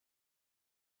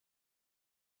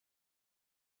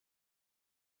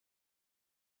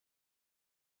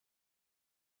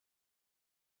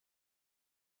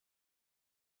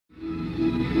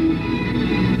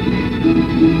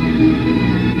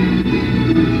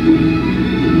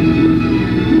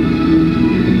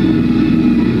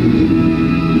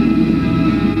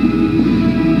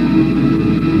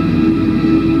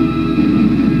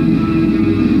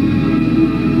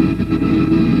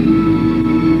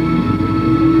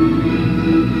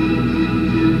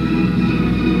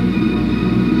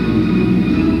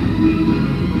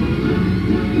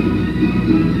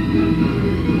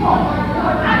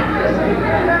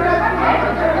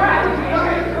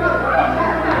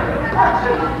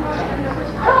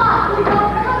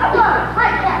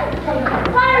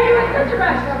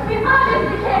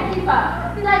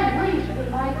teacup. Then leisurely,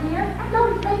 my dear.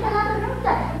 Don't take another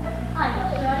concession. I'm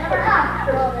sure I never asked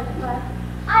for all this fuss.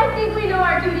 I think we know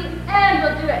our duty and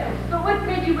we'll do it. But what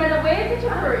made you run away in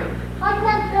such a hurry? I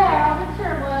can't bear all the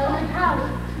turmoil and power.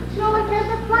 No one cares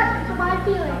a flesh for my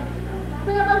feelings.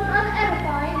 For the most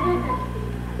unedifying business.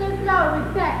 There's no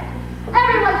respect.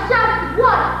 Everyone shouts at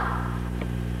once.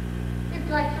 It's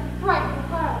like some frightful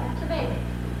parliament to me.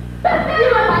 You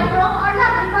and my girl are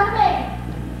nothing but a maid.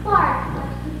 Far too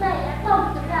much to say and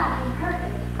most of that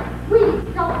imperfect. We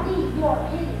don't need your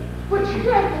opinion, which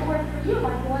scarcely works for you,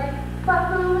 my boy. But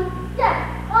food, yes,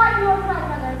 I'm your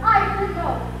grandmother. I should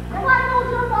know. And I told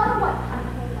your father what time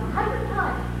for 100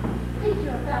 times. Think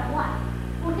you're about what?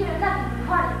 We'll give it nothing but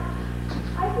heartache.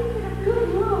 I think in a good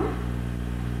mood.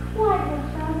 Quiet will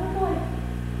sound her voice.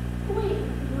 Wait,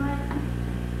 Mrs. Ryan.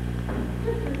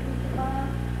 Just listen to Mom.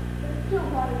 There's still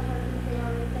water turkeys, they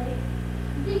always say.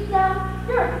 Deep down,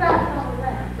 you're a fast on the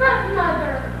rest.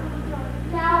 Grandmother!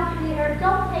 Now, dear,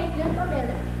 don't take this for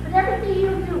granted. But everything you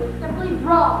do is simply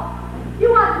wrong. You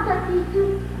want to set these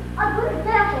two a good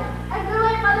example, as your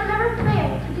late mother never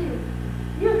failed to do.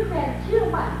 You spend too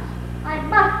much. I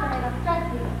must say it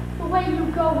upsets me, the way you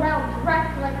go round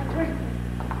dressed like a person.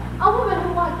 A woman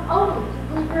who wants only to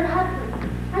please her husband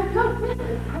has no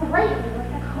business parading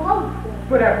like a clothes girl.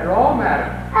 But after all, madam.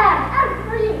 And as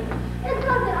for you, it's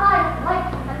not that I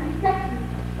like you and respect you,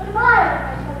 but if I were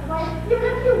my son's wife, even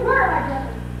if you were my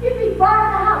brother, you'd be barred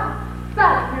in the house.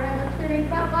 Spouting your endless theories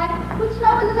about life, which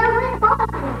no one has ever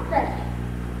impossible said.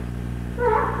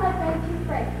 Perhaps I've been too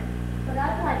frank, but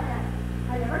I'm like that.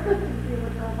 I never could conceal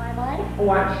what's on my mind. Oh,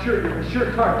 I'm sure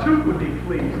Tartuffe would be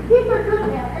pleased. He's a good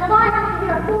man, and if I have to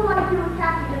hear a fool like you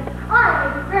attacking him, I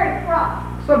may be very cross.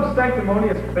 Some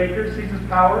sanctimonious baker seizes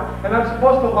power, and I'm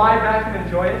supposed to lie back and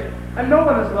enjoy it? And no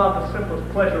one is allowed the simplest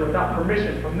pleasure without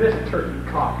permission from this turkey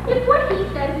cock. If what he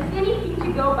says is anything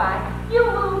to go by, you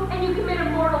move and you commit a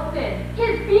mortal sin.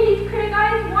 His beanie's critic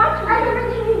eye is watching you. And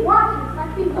everything he watches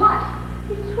must be watched.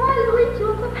 He's trying to lead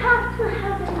you up the path to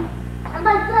heaven. And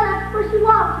by that, first you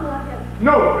ought to love him.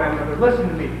 No, grandmother, listen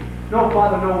to me. No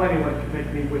father, no anyone can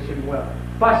make me wish him well.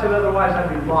 If I said otherwise, I'd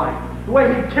be lying. The way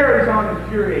he carries on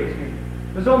infuriates me.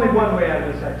 There's only one way out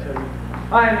of this, I tell you.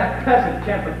 I and that peasant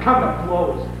can't but come to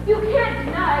blows. You can't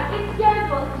deny it's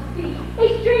scandalous to see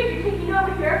a stranger taking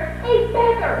over here, a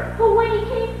beggar who when he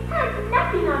came had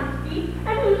nothing on his feet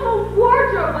and whose whole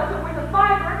wardrobe wasn't worth a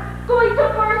fiver, going so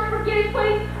far as to forget his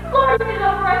place, lording it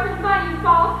over us in money and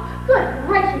false. Good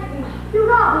gracious me,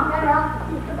 you'd all be better off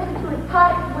to be submitted to his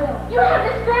pious will. You have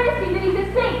this fantasy that he's a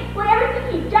saint when everything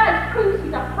he does proves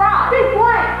he's a fraud. Be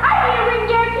quiet! I need a ring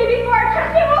guarantee before I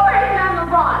trust him over and I'm the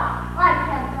fraud. I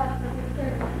can't trust for your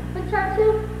service. But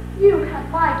Tartuffe, you have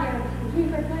my guarantee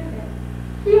he's a good man.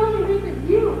 The only reason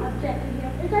you object to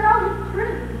him is that all his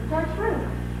criticisms are true.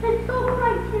 His sole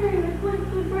criteria is putting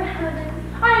food for heaven.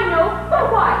 I know,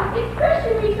 but why?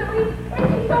 Especially recently, is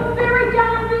he so very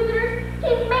down on visitors? He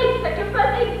makes such a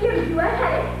fuss it gives you a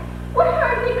headache. What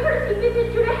hardly courtesy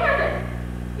visits you to heaven?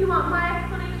 You want my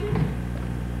explanation?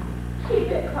 Keep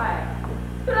it quiet.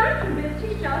 But I'm convinced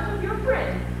he's jealous of your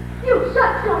friend. You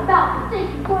shut your mouth and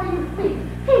think before you speak.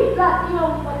 He's not the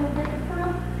only one who did it for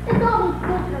him. It's all these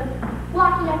prisoners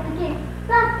walking up the gate.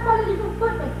 That's funny little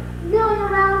footmen milling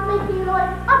around, making a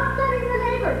noise, upsetting the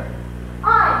neighbors.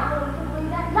 I'm willing to believe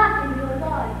that nothing will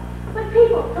annoy. But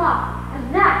people talk,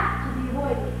 and that's to be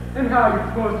avoided. And how are you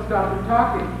supposed to stop them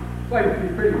talking? Well, you'd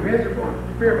be pretty miserable.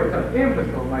 You fear what some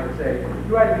imbecile might say.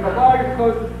 You had to give up all your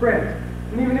closest friends.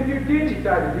 And even if you did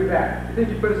decide to do that, you think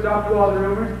you'd put a stop to all the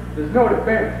rumors? There's no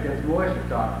defense against malicious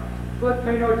talk. So let's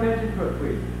pay no attention to it,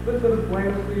 please. Let's live as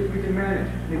blamelessly as we can manage.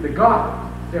 Leave the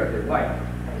gossips to stare at their wife.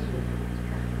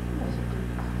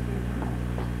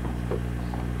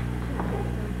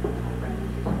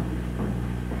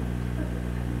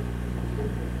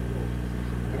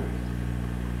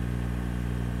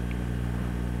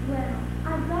 Well,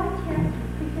 I've got a chance to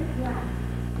speak at last.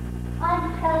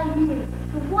 I'm telling you,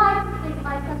 the wisest thing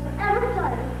my cousin ever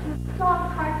done is to install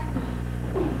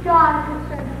Tartuffe. God has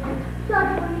said to you,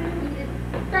 just when you needed,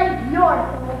 thank your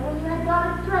soul when you had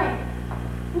gone astray.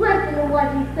 Listen to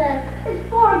what he says. It's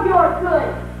for your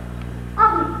good.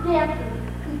 All these dances,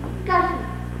 these discussions,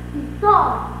 these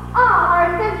songs, all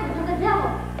are inventions of the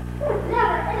devil. There's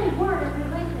never any word of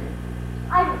religion.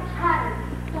 I've chattered,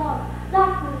 songs,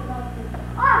 doctrine nonsense.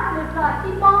 Often thought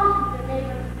demolishing their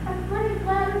neighbors and spreading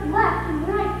slanders left and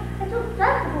right until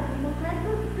sensible people can't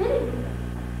do spitting with them.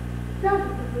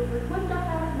 Dozens of rumors whipped up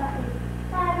out of nothing,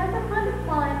 and as a friend of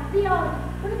mine, theology,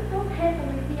 put it so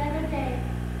handily the other day.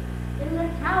 In the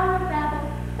Tower of Babel,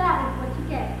 that is what you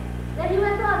get. Then he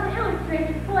went on to illustrate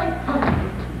his point.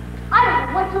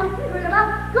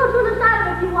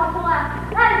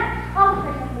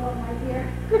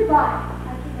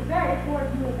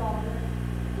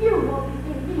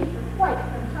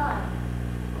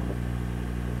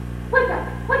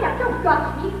 Don't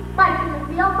touch me. My team is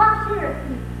real, but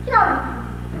seriously. Get out of here.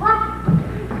 What?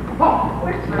 Oh,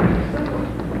 wait.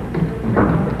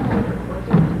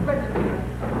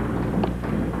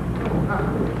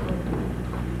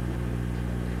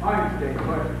 I'm staying,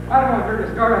 but I don't want her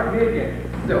to start on me again.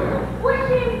 So. What a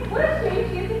shame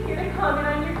she isn't here to comment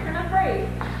on your turn of phrase.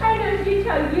 I know she'd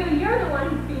tell you you're the one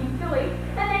who's being silly,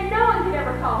 and then no one could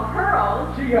ever call her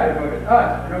old. She got voted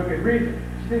us for no good reason.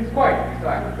 She thinks quite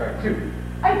besides right too.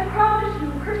 I promise you,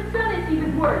 her son is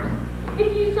even worse.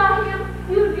 If you saw him,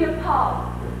 you would be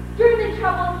appalled. During the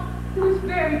trouble, he was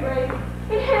very brave.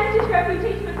 Enhanced his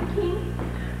reputation with the king.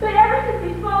 But ever since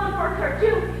he's fallen for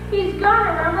Tartuffe, he's gone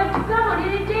around like someone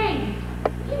in a daze.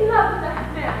 He loves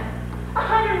that man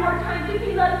 100 more times than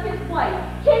he loves his wife,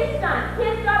 his son,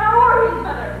 his daughter, or his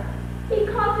mother. He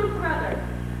calls him brother,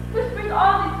 whispers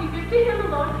all his secrets to him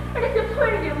alone, and is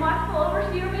appointed him watchful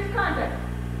overseer of his conduct.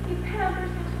 He pampers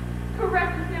him,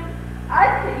 caresses him.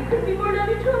 I'd say he couldn't be more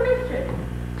devoted to a mistress.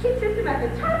 She sits him at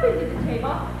the top end of the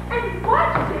table and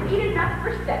watches him eat enough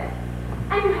for 6.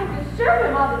 And you have to serve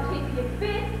him all the tastiest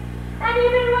bits. And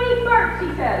even when he burps, he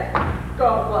says,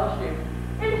 God bless you.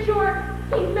 In short,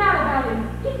 he's mad about him.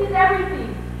 He did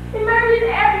everything. Admired in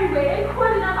every way and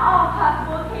quoted on all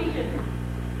possible occasions.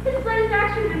 His slightest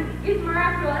action is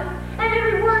miraculous, and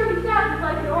every word he sounds is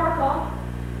like an oracle.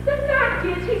 The fact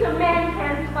is, he's a man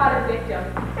can't spot a victim,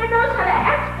 and knows how to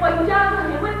exploit down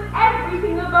on him with every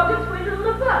single bogus swindle in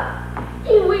the book.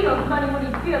 He wheedles money when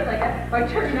he feels like it by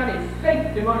turning on his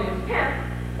sanctimonious pimp,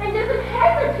 and doesn't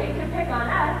hesitate to pick on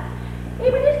us.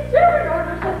 Even his servant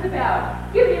orders us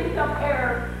about, giving himself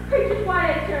error, preaches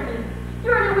wide sermons,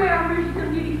 throwing away our rouges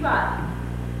and beauty spots.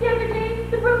 The other day,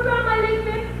 the brook found my lace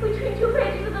bib between 2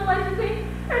 pages of the licensing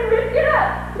and ripped it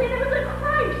up, saying it was a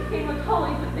crime to stain with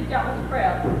holy with the devil's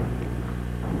frail.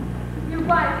 Your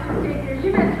wife, Sir Xavier,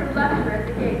 you missed her lecture at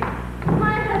the gate.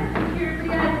 My husband's here, but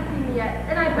he hasn't seen me yet,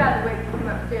 and I'd rather wait for him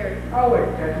upstairs. I'll wait,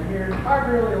 Casimir. I've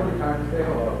really only time to say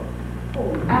hello.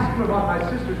 Oh, ask him about my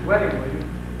sister's wedding, will you?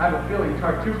 I have a feeling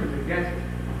Tartuffe is against it,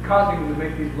 causing him to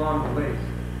make these long delays.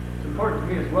 It's important to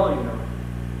me as well, you know.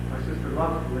 My sister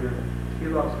loves Blair. He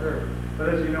loves her. But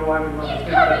as you know, I'm in love with his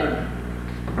sister.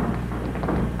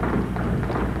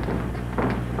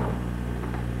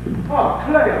 Oh,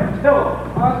 Cleo, hello.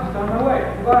 I was just on my way.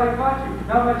 I'm glad I caught you.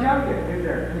 Not much out yet, is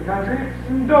there? In the country?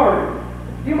 In Dory.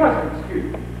 You must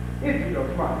excuse me. If you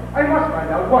don't mind, I must find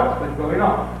out what's been going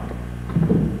on.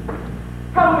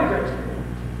 How is everything?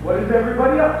 What is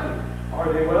everybody up to?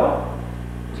 Are they well?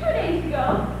 2 days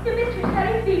ago, the mistress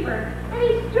had a fever, and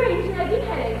a strange nagging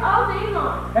headache all day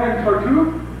long. And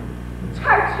Tartuffe?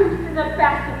 Tartuffe's in the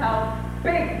best of health,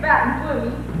 big, fat, and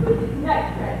gloomy, with his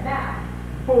nice red mask.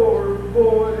 Poor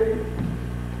boy.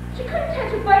 She couldn't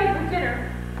catch a bite for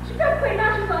dinner. She felt quite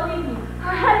nauseous all evening.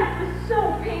 Her headache was so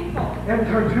painful. And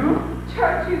Tartuffe?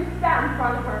 Tartuffe sat in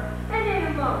front of her, and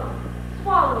ate alone,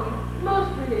 swallowing,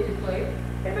 most religiously,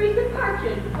 a recent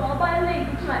partridge, followed by a leg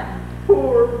of mutton.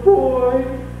 Poor boy.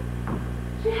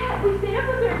 We stayed up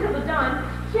with her until the dawn.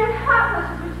 She had hot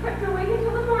flushes which kept her awake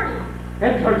until the morning.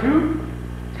 And Tartuffe?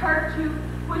 Tartuffe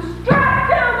was strapped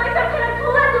down by some kind of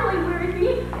pleasantly weary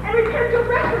feet and repaired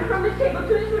directly from the table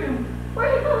to his room, where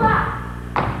he collapsed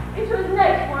into his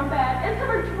nice warm bed and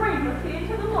suffered dreamlessly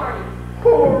until the morning.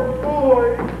 Poor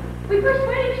boy. We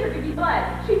persuaded her to be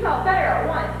bled. She felt better at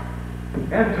once.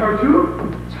 And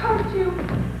Tartuffe?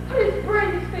 Tartuffe put his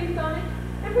brightest face on it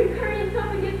and preparing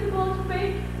himself against the bull's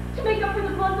fate to make up for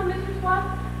the blood the mistress lost,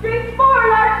 drank 4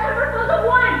 large tumblerfuls of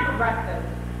wine for breakfast.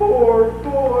 Poor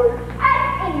boy.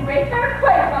 At any rate, they're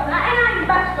quite well now, and I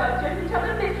must go upstairs and tell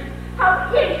the mistress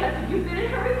how interested you've been in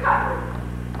her recovery.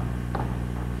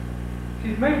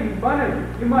 She's making fun of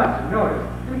you. You must have noticed.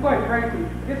 And quite frankly,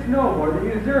 it's no more than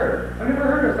you deserve. I've never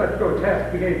heard of such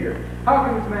grotesque behavior. How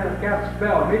can this man have cast a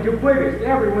spell and made you oblivious to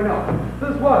everyone else?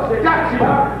 This was a... That's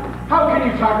enough! How can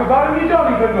you talk about him? You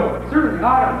don't even know it. Certainly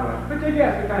I don't know it, but to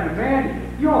guess the kind of man he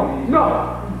is. You only...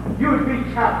 No! You would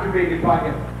be captivated by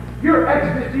him. Your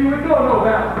ecstasy would know no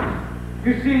bounds.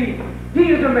 You see,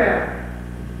 he is a man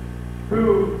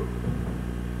who...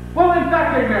 Well, in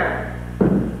fact, a man.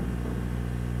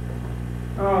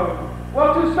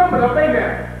 Well, to sum it up, a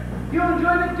man. You'll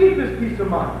enjoy the deepest peace of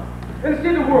mind and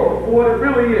see the world for what it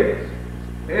really is.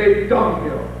 A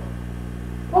dunghill.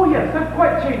 Oh yes, I've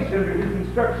quite changed under his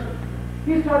instructions.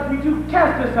 He's taught me to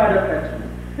cast aside affection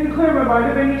and clear my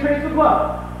mind of any trace of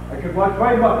love. I can watch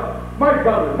my mother, my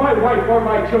brother, my wife, or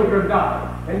my children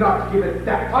die, and not give it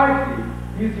that. I see.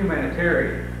 He's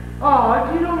humanitarian. Ah,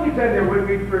 if you'd only been there when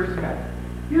we first met,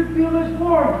 you'd feel as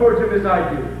warm towards him as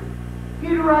I do.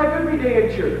 He'd arrive every day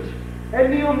at church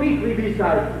and kneel meekly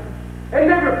beside me. and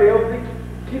never failed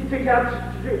to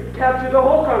capture the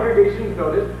whole congregation's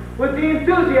notice with the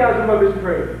enthusiasm of his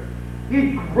praise.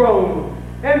 He groaned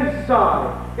and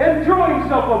sighed and threw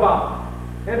himself about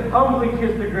and humbly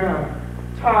kissed the ground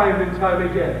time and time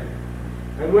again.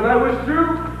 And when I was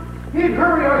through, he'd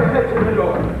hurry on ahead to the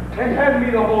door and hand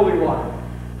me the holy water.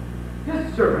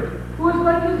 His servant, who was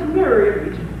like his mirror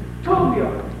image, told me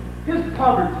of it, his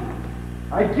poverty.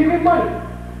 I'd give him money.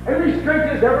 Every strength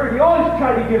as ever, he always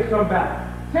tried to give some back,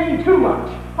 saying too much.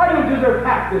 I don't deserve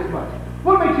half this much.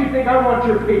 What makes you think I want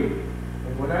your fee?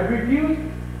 And when I refused,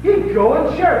 he'd go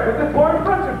and share it with the poor in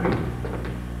front of me.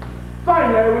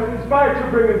 Finally, I was inspired to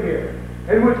bring him here,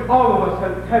 in which all of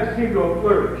us have seemed to have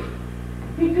flourished.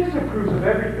 He disapproves of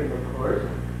everything, of course.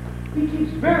 He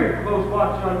keeps very close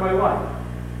watch on my life.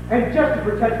 And just to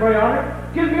protect my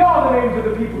honor, gives me all the names of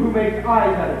the people who make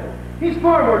eyes at it. He's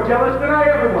far more jealous than I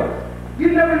ever was. You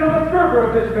never know the fervor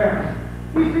of this man.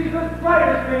 He sees the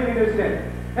slightest thing in his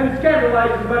sin, and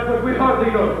scandalizes us what we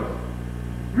hardly notice.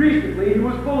 Recently, he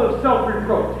was full of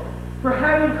self-reproach for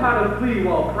having caught a flea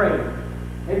while praying,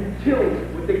 and killed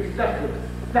it with excessive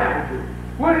savagery.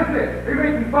 What is this? Are you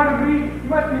making fun of me? You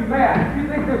must be mad. You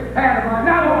think this pantomime...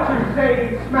 Now what you're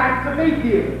saying smacks of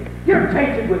atheism. You're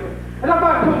tainted with it. And I've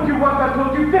not told you once, I've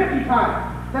told you 50 times.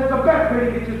 That's the best way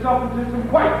to get yourself into some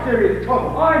quite serious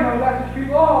trouble. I know, that's what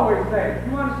people always say.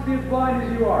 You want us to be as blind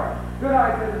as you are. Good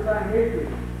eye says the sign of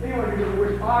atheism. Anyone who doesn't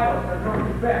wish idols has no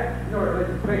respect, nor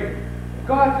religious faith.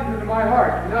 God sees into my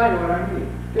heart, and I know what I mean.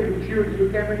 If it's true that you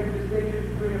can't make a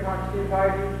distinction between hypocrisy and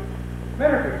piety,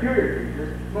 men are peculiar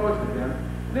creatures, most of them.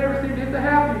 Never seem to hit the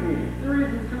happy medium. The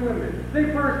reason's too limited. They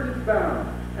first expound,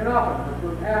 and often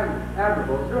this was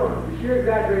admirable thrown to sheer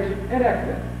exaggeration and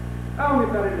excess. I only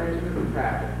thought I'd mention this in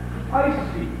passing. I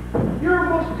see. You're a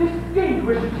most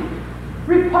distinguished chief.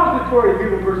 Repository of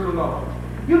universal knowledge.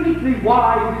 Uniquely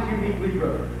wise is uniquely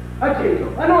good. A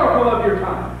Cato, an oracle of your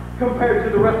time. Compared to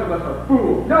the rest of us, a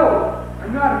fool. No!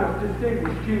 I'm not a most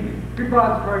distinguished genius.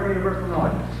 Repository of universal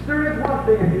knowledge. There is one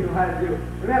thing I do know how to do,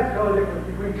 and that's tell the difference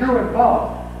between true and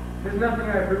false. There's nothing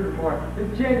I approve of more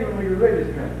than genuinely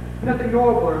religious men. Nothing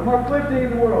nobler and more flipping in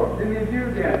the world than the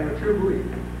enthusiasm of true belief.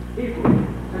 Equally,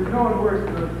 there's no one worse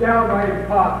than those downright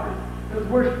imposters, those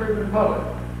worshippers in public,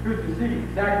 who deceive,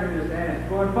 sacrilegious and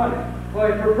scorn funny,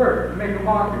 while they pervert and make a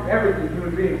mockery of everything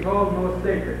human beings hold most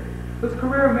sacred. Those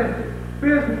career mystics,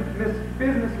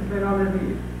 businessmen on their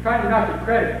knees, trying to knock your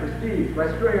credit, prestige, by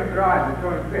screwing up their eyes and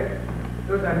throwing fits.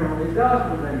 Those abnormally zealous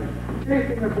ones, I mean,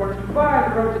 chasing their fortunes by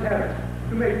the road to heaven,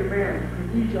 who make demands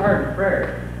from each ardent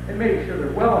prayer, and make sure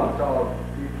they're well installed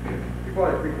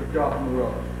before they withdraw from the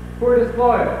world. For it is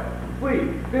loyal, fleet,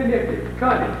 vindictive,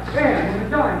 cunning, and when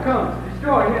the time comes to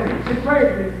destroy enemies, and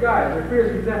praise in the skies their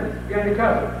fierce resentments began to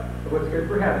cover of what's good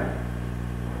for heaven.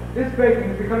 This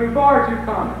faking is becoming far too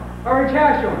common. Our age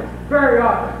has shown us very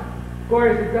often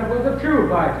glorious examples of true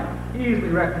piety, easily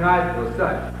recognizable as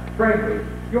such. Frankly,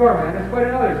 your man is quite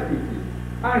another species.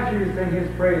 I'm sure you sing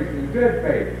his praises in good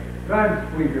faith, but I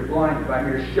believe you're blinded by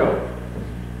mere show.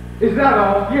 Is that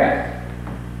all? Yes.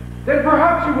 Then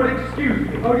perhaps you would excuse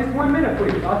me. Oh, just 1 minute,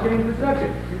 please. I'll change the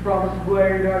subject. You promised to play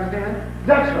your daughter's hand?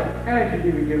 That's right. And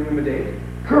you've even given them a date?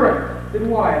 Correct. Then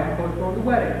why have you postponed the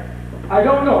wedding? I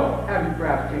don't know. Have you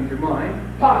perhaps changed your mind?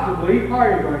 Possibly.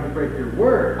 Are you going to break your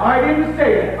word? I didn't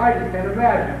say that. I just can't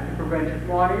imagine to prevent you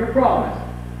from honoring your promise.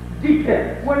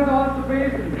 Depends. What is all this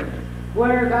debate in this?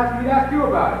 Blair's asking me to ask you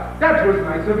about it. That was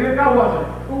nice of you, now wasn't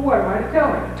it? Well, what am I to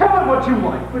tell him? Tell him what you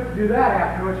want. But to do that,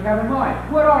 after what you have in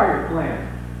mind, what are your plans?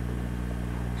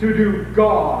 To do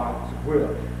God's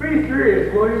will. Be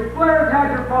serious, will you? Blair's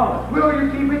had your promise. Will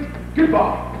you keep it?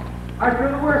 Goodbye. I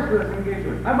feel the worst for this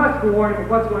engagement. I must be warned of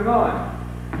what's going on.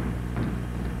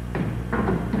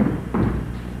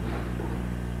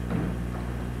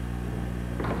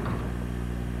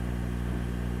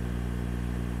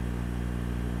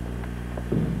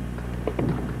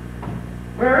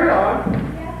 Mary on.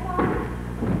 Yes, Father?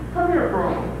 Come here for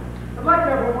a moment. I'd like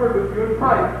to have a word with you in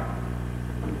private.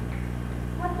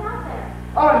 What's out there?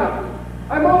 Oh, nothing.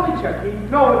 I'm only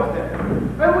checking. No one's there.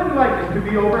 I wouldn't like this to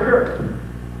be overheard.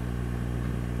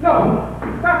 No,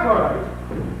 that's all right.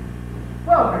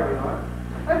 Well, Mary Ann,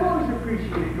 I've always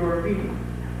appreciated your obedience,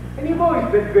 and you've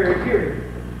always been very curious.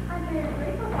 I'm very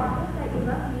grateful, Father, that you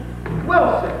love me.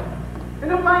 Well said.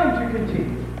 And if I am to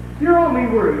continue, you're only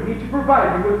worried me to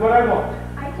provide me with what I want.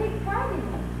 I take pride in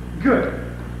you.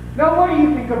 Good. Now what do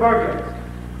you think of our guest,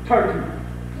 Tartuffe?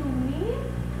 To me?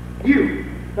 You.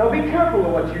 Now be careful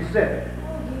of what you say.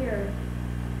 Oh, dear.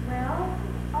 Well,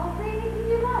 I'll say anything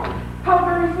you like. How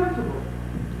very sensible.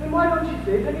 Then why don't you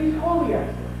say that he's wholly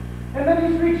excellent, and that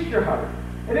he's reached your heart,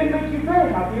 and it'd make you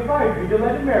very happy if I agreed to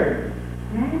let him marry you.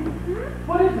 Hmm?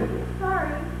 What is it? Sorry.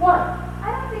 What? I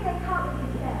don't think I caught what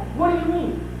you said. What do you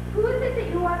mean? Who is it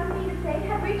that you wanted me to say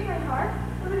had reached my heart?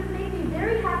 It would have made me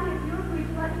very happy if you agreed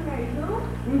to let me marry who?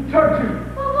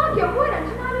 Tartuffe. Well, look, you wouldn't.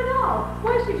 Not at all.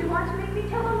 Why should you want to make me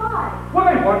tell a lie? What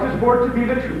I want is for it to be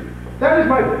the truth. That is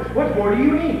my wish. What more do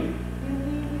you need? You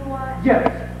mean you want... Yes,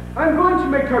 I'm going to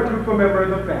make Tartuffe a member of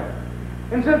the family.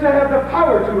 And since I have the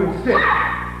power to insist,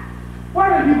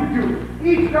 what are you doing?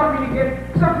 Eavesdropping again?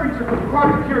 Suffering from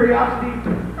chronic curiosity?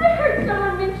 I heard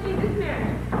someone mentioning this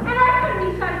marriage, and I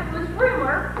couldn't decide if it was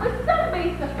rumor, was some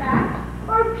base of fact,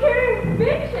 or pure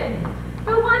invention.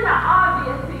 The one that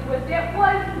obviously was it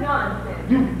was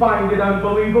nonsense. You find it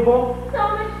unbelievable? So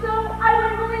much so, I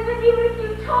wouldn't believe it even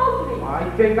if you told me. I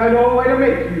think I know a way to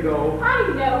make you, though. I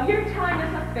know, you're telling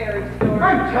us a fairy story.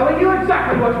 I'm telling you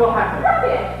exactly what will happen.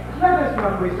 Rubbish! Let us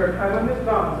not waste our time on this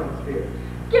nonsense, dear.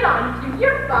 Get on, you.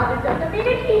 Your father doesn't mean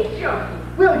it, he's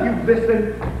joking. Will you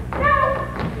listen?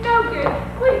 No good.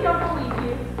 We don't believe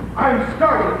you. I'm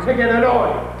starting to get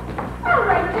annoyed. All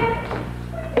right, then.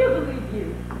 We do believe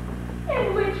you.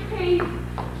 In which case,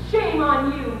 shame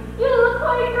on you. You look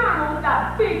quite normal with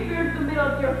that big beard in the middle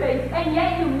of your face, and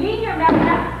yet you mean you're mad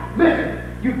at...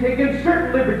 Listen, you've taken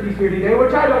certain liberties here today,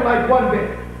 which I don't like one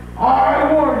bit.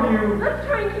 I warn you. Let's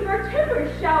try and keep our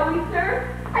tempers, shall we, sir?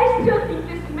 I still think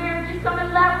this marriage is some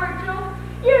elaborate joke.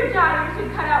 Your daughter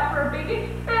should cut out for a bigot,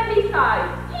 and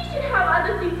besides, he should have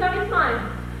other things on his mind.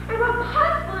 And what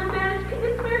possible advantage could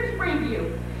this marriage bring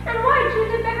you? And why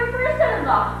choose a beggar for a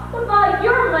son-in-law with all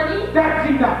your money? That's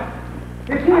enough.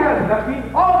 If he has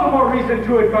nothing, all the more reason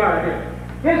to admire him.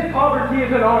 His poverty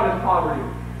is an honest poverty.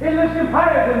 It lifts him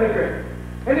higher than the grave.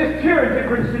 And his pure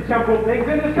indifference to temporal things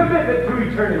and his commitment to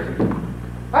eternity.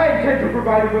 I intend to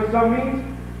provide him with some means.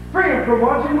 Free him from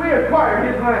want, and we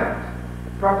acquire his lands.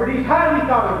 Properties highly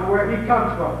thought of where he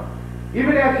comes from.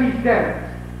 Even as he stands,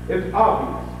 it's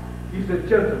obvious he's a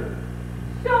gentleman.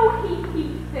 So he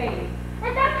keeps saying.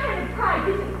 And that kind of pride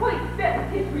isn't quite fit with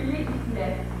his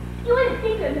religiousness. You wouldn't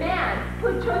think a man who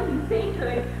had chosen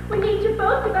sainthood would need to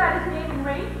boast about his name and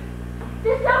rank.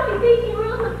 The self-effacing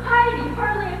rules of piety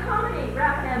hardly accommodate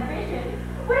rapid ambition.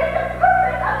 What is the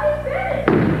purpose of his business?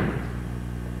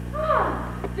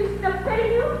 This is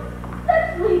upsetting you?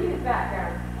 Let's leave his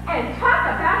background and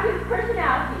talk about his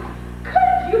personality.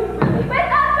 Could you really,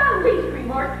 without the least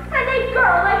remorse, send a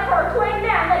girl like her to a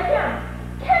man like him?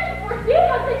 Can't you foresee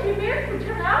how such a marriage would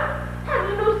turn out? Have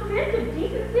you no sense of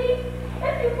decency?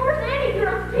 If you force any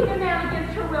girl to take a man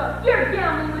against her will, you're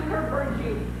gambling with her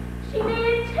virtue. She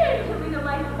may intend to lead a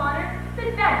life of honor,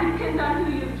 but that depends on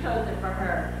who you've chosen for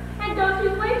her. And those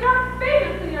whose ways are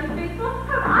famously unfaithful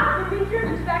have often been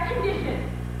driven to that condition.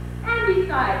 And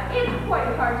besides, it's quite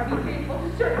hard to be faithful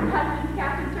to certain husbands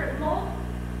cast in certain molds.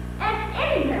 And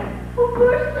any man who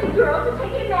forces a girl to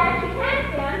take a man she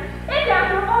can't stand is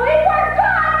after all a poor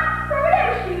God for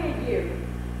whatever she may do.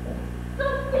 So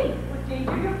think what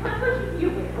danger you're pushing you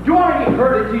in. Do I need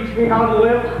her to teach me how to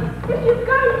live? If you've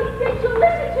got any sense, you'll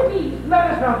listen to me. Let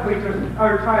us not waste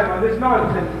our time on this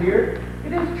nonsense, dear.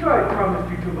 It is true I promised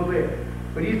you to believe.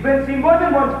 But he's been seen more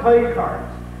than once playing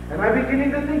cards. And I'm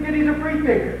beginning to think that he's a free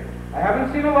thinker. I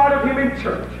haven't seen a lot of him in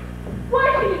church.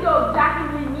 Why should he go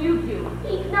exactly when you do?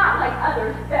 He's not like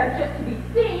others that are just to be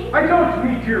seen. I don't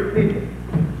need your opinion.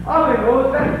 All I know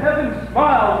is that heaven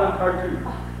smiles on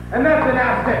Tartuffe. And that's an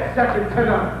asset second to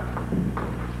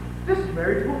none. This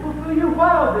marriage will fulfill your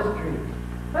wildest dreams.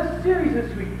 A series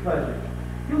of sweet pleasures.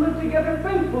 You live together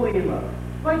faithfully in love.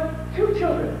 Like two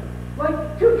children.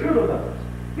 Like two true lovers.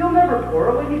 You'll never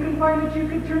quarrel, and you can find that you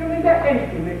can turn him into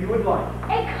anything that you would like.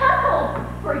 A couple,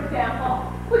 for example,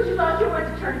 which is all you want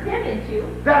to turn him into.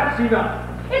 That's enough.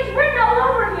 It's written all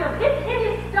over him. It's in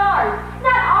his stars.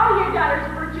 Not all your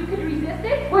daughter's virtue could resist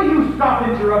it. Will you stop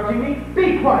interrupting me?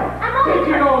 Be quiet. I'm only Get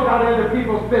your nose out of other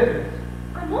people's business.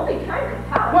 I'm only trying to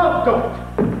help. Well,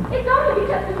 don't. It's only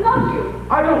because I love you.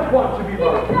 I don't want to be Even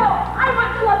loved. though I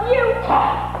want to love you.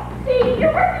 Ha! See,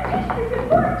 your reputation is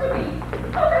important to me.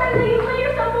 How can I let you lay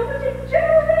yourself open to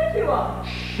general ridicule?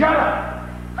 Shut up!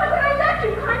 How can I let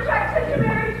you contract such a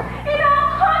marriage in all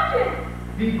conscience?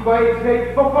 Be quiet,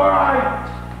 Snake, before I...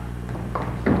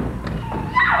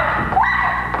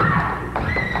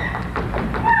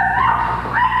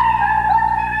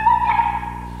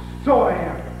 So I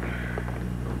am.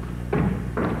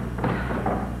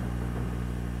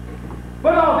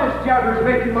 But all this jabber's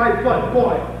making my blood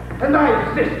boil, and I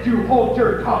insist you hold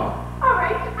your tongue. All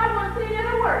right, I won't say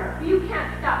another word, but you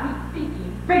can't stop me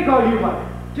speaking. Think all you like.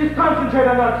 Just concentrate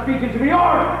on not speaking to me,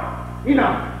 or...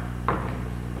 Enough.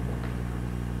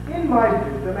 in my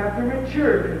wisdom, after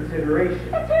mature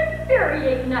consideration. It's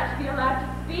infuriating not to be allowed to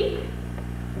speak.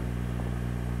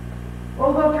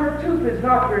 Although Tartuffe is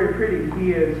not very pretty,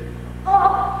 he is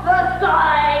Off the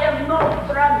side of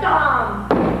Notre Dame!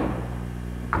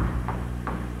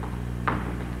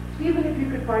 even if you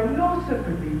could find no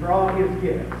sympathy for all his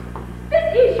gifts.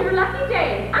 This is your lucky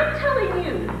day. I'm telling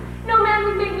you. No man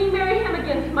would make me marry him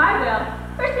against my will.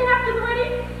 First thing after the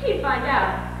wedding, he'd find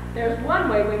out. There's one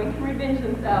way women can revenge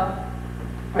themselves.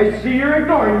 I see you're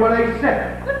ignoring what I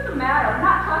said. What's the matter? I'm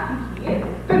not talking to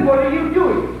you. Then what are you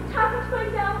doing? Talking to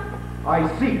myself?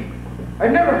 I see.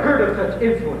 I've never heard of such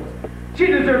insolence. She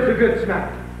deserves a good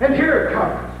smack. And here it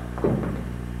comes.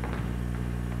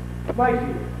 My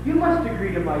dear, you must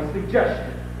agree to my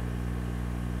suggestion.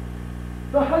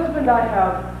 The husband I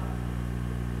have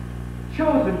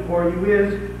chosen for you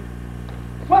is,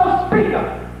 well, speak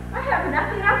up. I have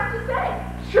nothing else to say.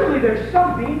 Surely there's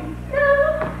something.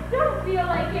 No, don't feel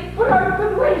like it. But I've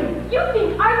been waiting. You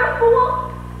think I'm a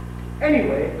fool?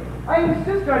 Anyway, I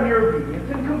insist on your obedience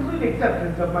and complete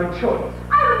acceptance of my choice.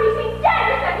 I would be seen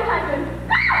dead as such a husband.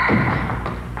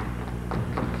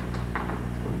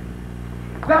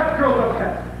 That girl's a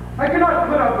pest. I cannot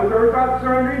put up with her without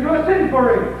surrendering to a sinful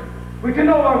rage. We can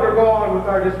no longer go on with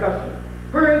our discussion.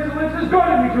 Her insolence has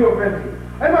goaded me to a frenzy.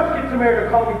 I must get some air to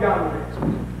calm me down a bit.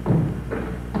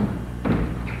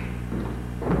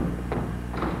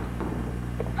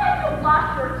 Have you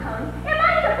lost your tongue? Am I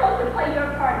supposed to play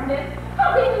your part in this?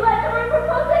 How can you let someone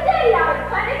propose a day out of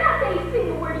plan and not say a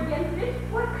single word against it?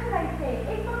 What could I say?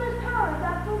 A mother's power is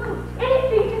absolute.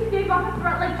 Anything to stave off a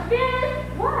threat like this?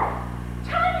 What?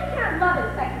 Tell him you can't love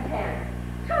at second hand.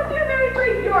 Tell him you're married for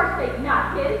your sake,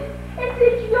 not his. And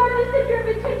since you're the center of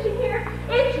attention here,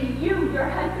 it's you your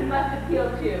husband must appeal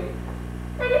to.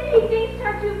 And if he thinks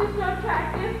Tartuffe is so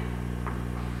attractive,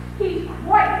 he's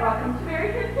quite welcome to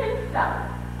marry him himself.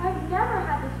 I've never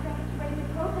had the strength to raise a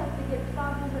protest against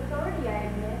Father's authority, I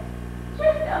admit.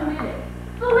 Just a minute.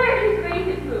 The laird has made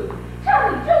his move. Tell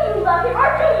me, do you love him or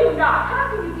do you not?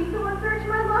 How can you be so unfair to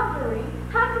my love, Marie?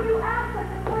 How can you ask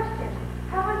such a question?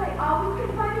 Haven't I always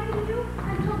confided in you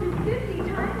and told you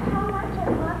 50 times how much I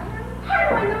love him? How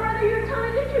do I know whether you're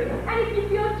telling the truth? And if you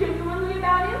feel genuinely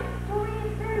about him? Marie,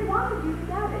 it's very wrong of you to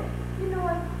doubt it. You know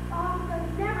I've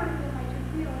almost never feel my true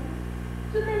feelings.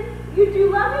 So then, you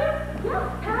do love him? Yes,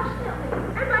 passionately.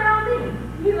 And by all means,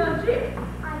 he loves you.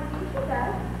 I think he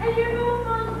does. And you're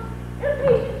both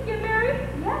impatient to get married?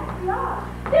 Yes, we are.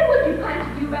 Then what do you plan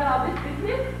to do about all this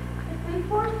business? If they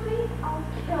force me, I'll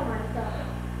kill myself.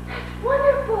 That's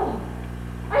wonderful.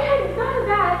 I hadn't thought of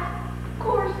that. Of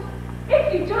course,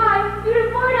 if you die, you'd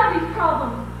avoid all these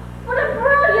problems. What a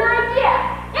brilliant idea.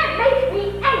 It makes me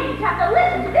angry to have to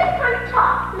listen to this kind of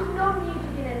talk. There's no need to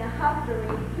get in a huff,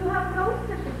 Marie. You have no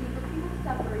sympathy for people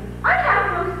suffering. I have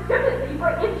no sympathy for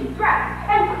empty threats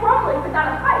and quarreling without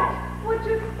a fight. What'd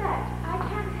you expect? I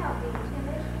can't help being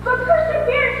timid. But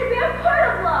perseverance should be a part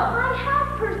of love. I have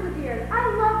persevered. I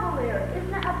love Valeria.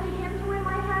 Isn't it up to him to win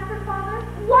my hand for Father?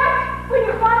 What? When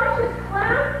your father's this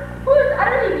clown, who is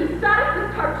utterly besotted with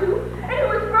Tartuffe, and who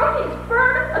has broken his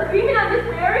firm agreement on this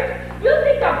marriage, you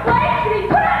think the blame should be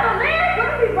put on the land? Would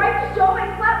it be right to show my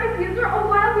flat refuser a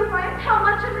wild defiance how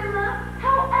much I'm in love?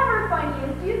 However fine he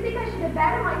is, do you think I should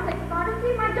abandon my sex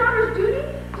modesty, my daughter's duty?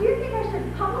 Do you think I should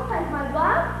publicize my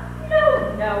love?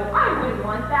 No, I wouldn't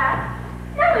want that.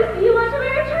 Now we see you want to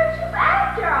marry Tartuffe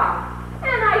after all.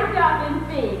 And I stop and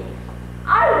think.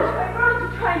 I was quite wrong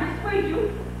to try and dissuade you.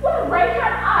 What right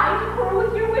had I to quarrel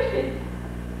with your wishes?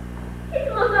 He's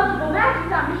the most eligible match,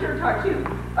 is not Monsieur Tartuffe.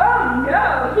 Oh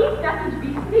no, he's nothing to be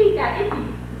sneezed at, is he?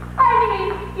 I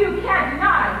mean, you can't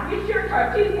deny Monsieur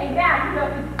Tartuffe, a man who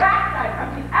knows his backside from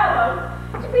his elbows,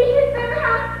 to be his better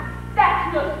half.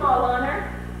 That's no small honor.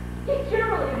 He's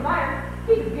generally admired.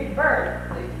 He's a good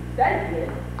bird, at least he says he is.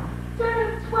 Sort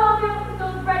of 12-year-old with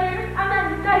those red ears and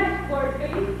that nice florid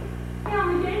face. The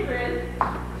only danger is,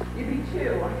 you'd be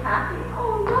too happy.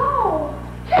 Oh no!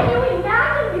 Can you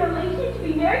imagine the elation to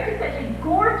be married to such a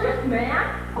gorgeous man?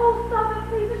 Oh, stop it,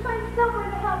 please. Just find somewhere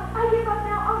to help. I give up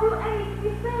now. I'll do anything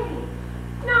you say.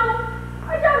 No,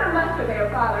 a daughter must obey her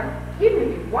father, even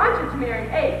if you wanted to marry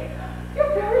an ape.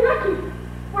 You're very lucky.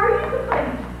 Why are you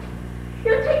complaining?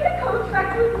 You'll take the coach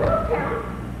back to his little town,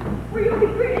 where you'll be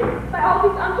greeted by all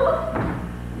these uncles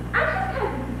and his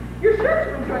cousins. You're sure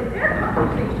to enjoy their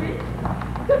conversation.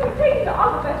 You'll be taken to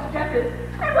all the best judges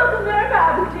and welcome there by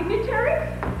all the dignitaries,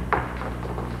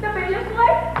 the bailiff's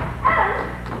wife,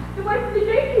 and the wife of the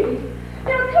JPs.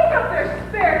 They'll take up their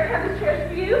spare chemist chairs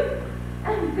for you,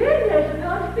 and then there's a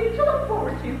village feast to look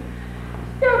forward to.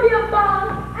 There'll be a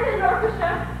ball and an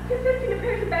orchestra consisting of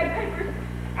pairs of bagpipers,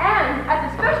 and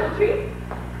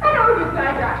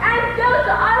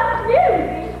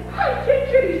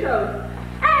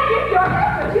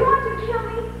Do you want to kill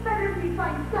me? Better if we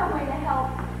find some way to help.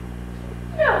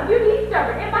 No, you be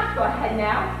stubborn. It must go ahead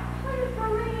now. Please,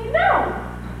 Doreen. No!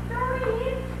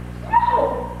 Doreen!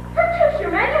 No! Tartuffe,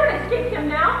 your man, you won't escape him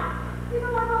now. You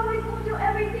know I've always told you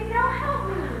everything. Now help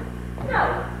me. No.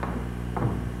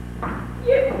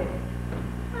 You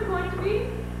are going to be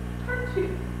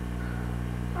Tartuffe.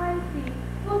 I see.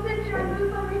 Well, since you're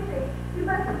removed from everything, you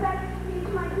must abandon me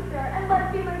to my despair and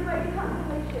let me my great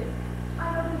consolation.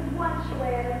 I know there's one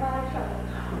share in my trouble.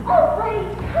 Oh,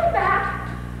 wait, come back.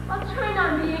 I'll try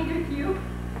not to be angry with you.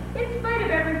 In spite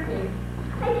of everything,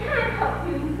 I can't help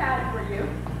feeling sad for you.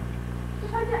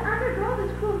 If I can undergo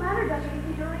this cruel matter,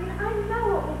 Doreen, I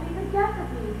know it will be the death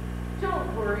of me.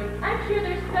 Don't worry. I'm sure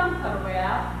there's some clever way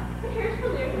out. But here's for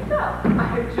yourself. I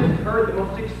have just heard the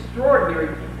most extraordinary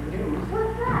piece of news.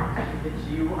 What's that?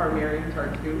 That you are marrying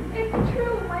Tartuffe. It's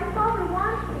true. My father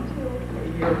wants me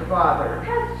to. Your father.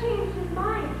 Has changed his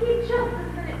mind. He just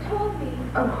this minute told me.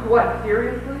 Oh, what,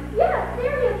 seriously? Yeah,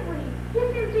 seriously. He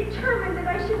seems determined that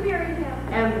I should marry him.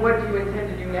 And what do you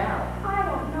intend to do now? I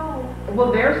don't know.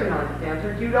 Well, there's an honest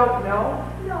answer. You don't know?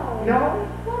 No. No?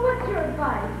 Well, what's your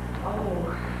advice?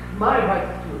 Oh, my advice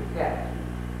is to accept.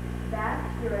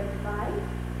 That's your advice?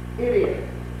 It is.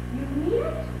 You mean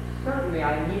it? Certainly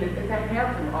I need it. It's a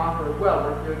handsome offer, well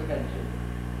worth your attention.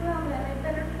 Well, then, I'd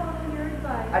better follow your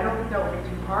advice. I don't think that would be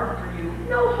too hard for you.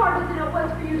 No harder than it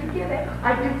was for you to give it.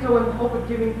 I did so in the hope of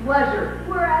giving pleasure.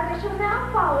 Whereas I shall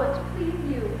now follow it to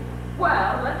please you.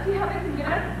 Well, let's see how they can get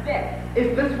out of this.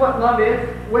 Is this what love is?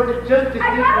 Was it just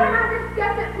I'd rather deceitful? not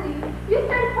discuss it, please. You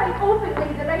said quite openly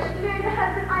that I should marry the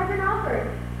husband I've been offered.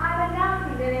 I'm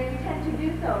announcing that I intend to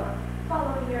do so,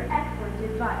 following your excellent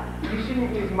advice. You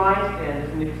shouldn't use my stand as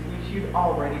an excuse. You've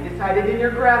already decided, and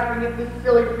you're grasping at this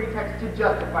silly pretext to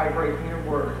justify breaking your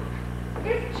word.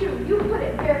 It's true. You put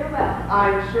it very well.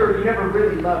 I'm sure you never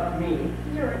really loved me.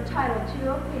 You're entitled to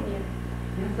your opinion.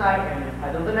 Yes, I am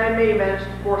entitled, and I may manage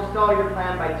to forestall your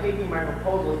plan by taking my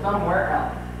proposal somewhere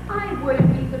else. I wouldn't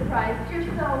be surprised. You're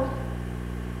so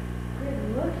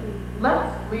good looking.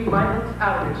 Let's leave my looks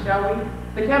out of it, shall we?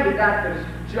 They can't be that good as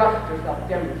you just yourself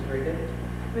demonstrated.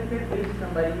 But if there's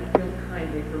somebody who feels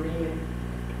kindly for me, and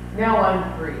now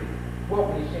I'm free.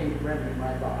 Won't be ashamed to remedy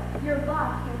my loss. Your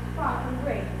loss is far from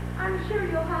great. I'm sure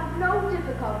you'll have no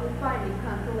difficulty finding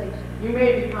consolation. You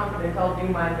may be confident I'll do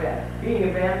my best. Being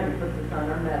abandoned puts us on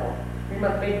our mettle. We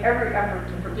must make every effort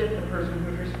to forget the person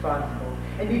who's responsible.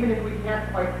 And even if we can't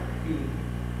quite succeed,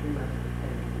 we must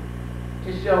pretend.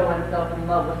 To show oneself in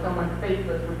love with someone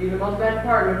faithless would be the most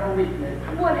unpardonable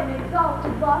weakness. What an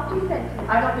exalted, lofty sentence.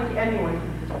 I don't think anyone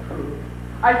can disapprove.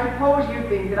 I suppose you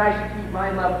think that I should keep my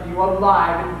love for you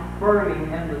alive and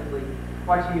burning endlessly.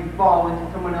 Watching you fall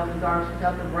into someone else's arms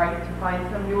without the right to find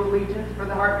some new allegiance for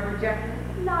the heart you rejected?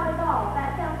 Not at all.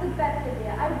 That sounds the best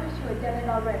idea. I wish you had done it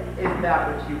already. Is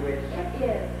that what you wish? It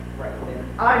is. Right then.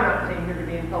 I'm not staying here to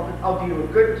be insulted. I'll do you a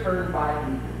good turn by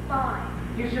leaving. Fine.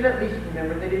 You should at least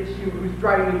remember that it's you who's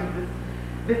driving me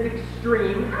to this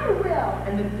extreme. I will.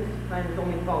 And that this plan is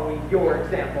only following your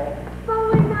example.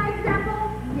 Following my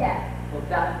example? Yes. Well,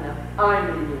 that's enough. I'm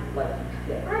leaving you like you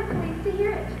said. I'm pleased to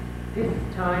hear it.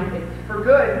 This time it's for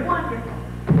good. Wonderful.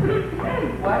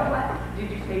 What?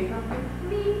 Did you say something?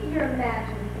 Me, you're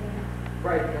imagining things.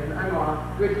 Right then, I'm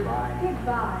off. Goodbye.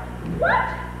 Goodbye. What?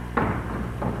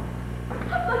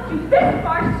 I've left you this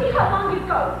far to see how long it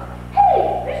goes.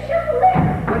 Hey, Monsieur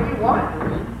Hilaire! What do you want,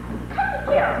 Marie?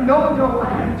 Come here! No,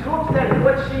 I'm too upset at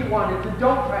what she wanted, so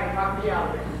don't try and talk me out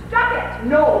of it. Stop it!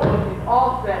 No, look, it's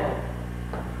all settled.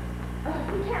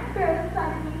 He can't bear the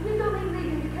sight of me. He's only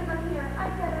leaving because I'm here.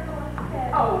 I'd better go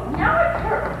instead. Oh, now it's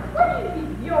her. What do you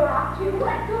think you're off to?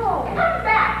 Let go! Come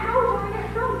back! No, Doreen,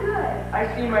 it's no good.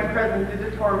 I see my presence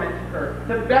is a torment to her.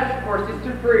 The best course is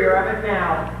to free her of it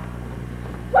now.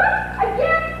 What?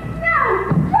 Again?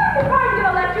 No! If I'm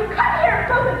gonna let you come here,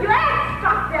 both of you, and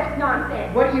stop this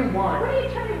nonsense. What do you want? What are you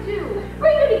trying to do?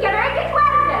 Bring you together and get you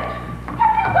out of this.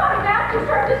 Have you thought of that to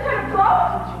serve this kind of blow?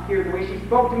 Did you hear the way she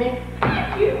spoke to me?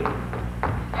 Thank you.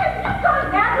 Have you thought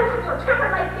of that with your temper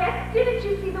like this? Didn't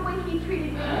you see the way he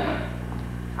treated me?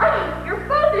 I mean, you're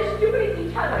both as stupid as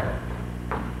each other.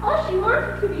 All she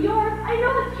wants is to be yours. I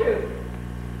know it's true.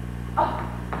 Oh,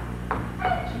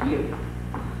 and you.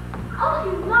 All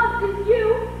he loves is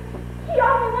you. He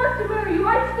only wants to marry you.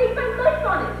 I'd stake my life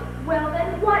on it. Well,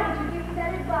 then why did you give me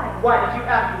that advice? Why did you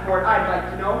ask me for it? I'd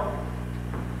like to know.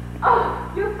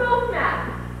 Oh, you're both mad.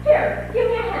 Here, give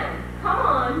me a hand. Come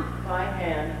on. My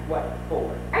hand, what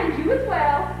for? And you as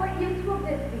well. What use will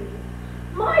this be?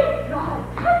 My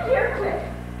God, come here quick.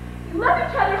 You love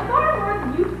each other far more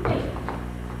than you think.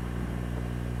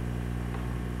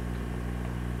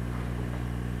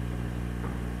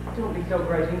 so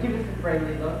grudging. Give us a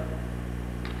friendly look.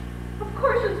 Of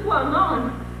course it's well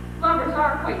known. Lovers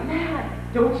are quite mad.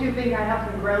 Don't you think I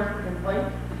have some grounds for complaint?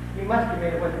 You must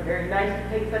admit it wasn't very nice to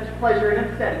take such pleasure in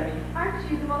upsetting me. Aren't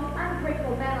you the most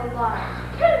ungrateful man alive?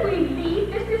 Can we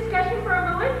leave this discussion for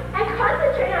a moment and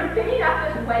concentrate on fitting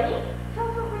up this wedding? Tell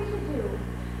us what we should do.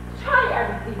 Try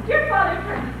everything. Your father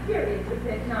can be serious with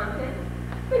this nonsense.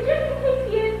 But just in case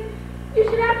he is, you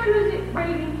should have choose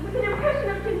raving with an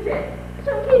impression of consent.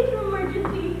 So in case of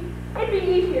emergency, it'd be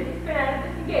easier to spin out of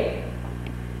this engagement.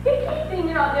 The key thing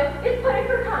in all this is putting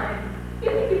for time. You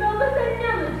can develop a sudden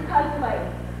illness to cause delay,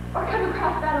 or come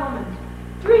across bad omens,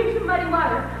 dreams from muddy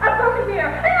water, a broken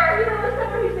mirror, an argument with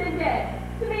someone who's been dead.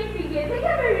 The main thing is they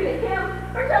can't read it him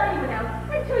or tell anyone else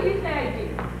until you say I do.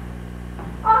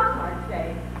 Also, I'd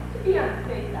say, to be on the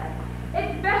safe side,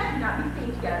 it's best you not be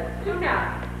seen together. So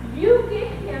now, you get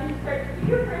him to start to keep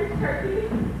your friends Tartuffe,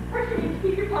 pressuring him to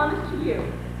keep your promise to you.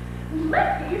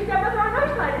 Let's get your stepmother on our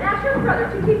side and ask your brother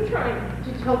to keep trying.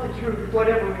 To tell the truth,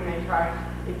 whatever we may try,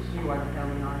 it's you I'm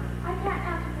counting on. I can't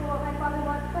answer for what my father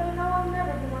wants, but I know I'll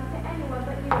never be one to anyone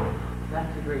but you.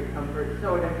 That's a great comfort.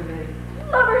 So it everything.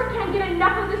 Lovers can't get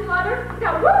enough of this letter.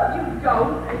 Now where you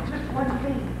go? And just one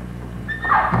thing.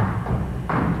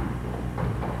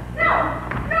 No,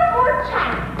 no more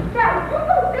chat. Now you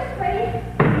go this way,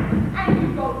 and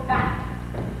you go back.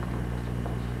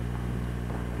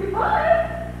 Goodbye.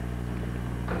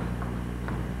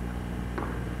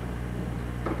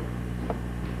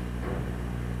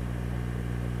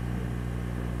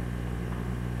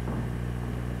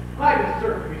 I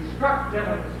deserve to be struck dead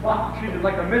on the spot, treated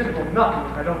like a miserable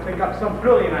nothing if I don't think up some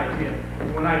brilliant idea.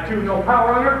 And when I do, no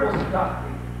power on earth will stop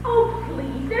me. Oh,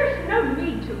 please, there's no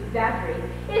need to exaggerate.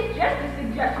 It's just a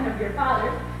suggestion of your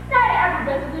father's. Not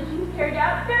every resolution is carried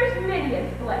out. There's many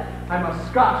a split. I must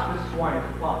scotch this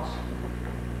swine's plots.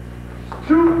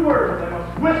 2 words I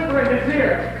must whisper in his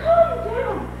ear. Calm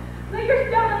down. Let your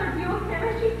stepmother deal with him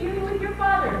as she's dealing with your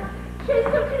father. She has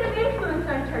some kind of influence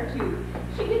on Tartuffe.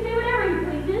 She can say whatever he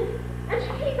pleases, and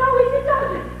he's always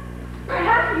indulgent.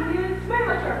 Perhaps he's even smart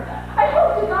with her. I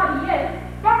hope to God he is.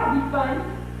 That would be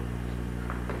fun.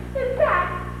 In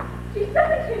fact, she's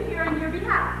summoned him here on your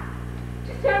behalf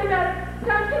to sound him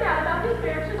out about this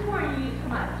marriage this morning you used so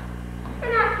much,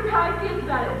 and ask him how he feels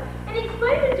about it, and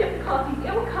explain the difficulties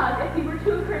it will cause if he were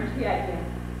to encourage the idea.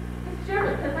 His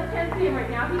servant says I can't see him right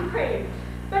now. He's praying.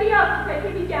 But he also said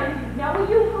he'd be down here. Now will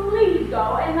you please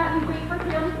go and let me wait for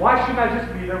him? Why shouldn't I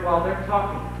just be there while they're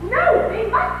talking? No, they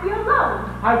must be alone.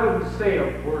 I wouldn't say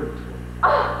a word to them.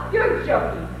 Oh, you're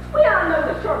joking. We all know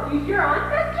the short fuse you're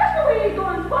on. That's just the way you go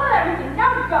and spoil everything.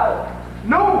 Now go.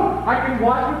 No! I can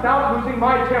watch without losing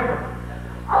my temper.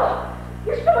 Oh,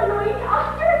 you're so annoying.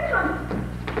 Oh, here it comes.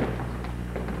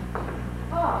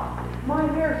 Ah, my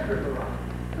hair stripper on.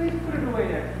 Please put it away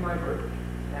next to my birch.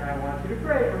 And I want you to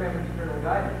pray for him with eternal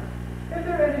guidance. If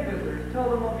there are any visitors, tell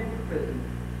them I'll be proficient,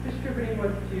 distributing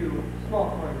what few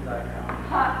small coins I have.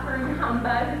 Hot room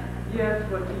humbug. Yes,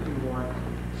 what do you want?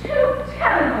 Too Thank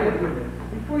terrible. goodness.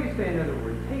 Before you say another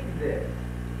word, take this.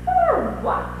 For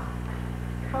what?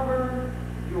 Cover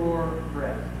your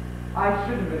breast. I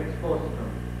shouldn't have been exposed to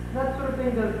them. That sort of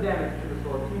thing does damage to the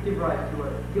soul. It can give rise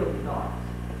to guilty thoughts.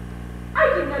 I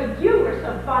didn't know you were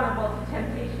so vulnerable to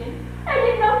temptation. I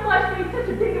didn't know flesh made such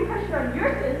a big impression on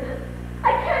your senses.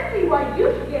 I can't see why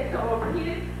you should get so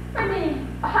overheated. I mean,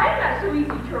 I'm not so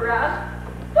easy to arouse.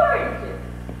 For instance,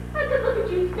 I could look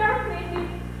at you stark naked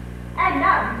and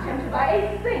not be tempted by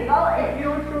a single If inch. you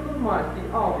don't show some modesty,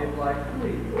 I'll be obliged to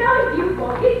leave you. No, you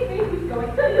won't. It's me who's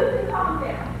going, so you can calm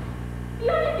down.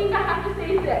 The only thing I have to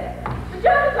say is this. The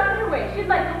job is on her way. She'd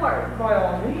like the word. By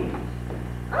all means.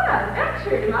 Ah, that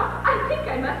cheered him up. I think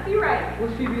I must be right.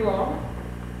 Will she be long?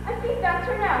 I think that's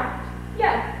her now.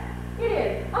 Yes, it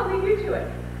is. I'll leave you to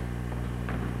it.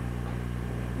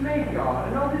 May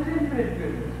God, in all his infinite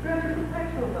goodness, grant her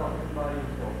perpetual health in body and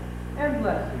soul, and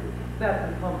bless you. That's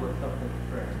the humblest of things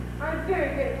prayer. I'm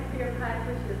very grateful for your kind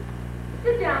wishes.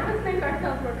 Sit down. Let's make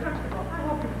ourselves more comfortable. I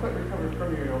hope you've quite recovered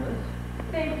from your illness.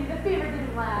 Thank you. The fever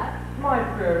didn't last. My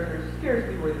prayers are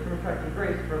scarcely worthy from attracting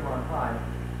grace from on high,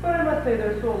 but I must say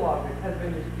their sole object has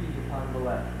been your speedy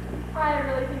convalescence. I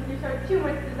really think you show too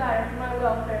much desire for my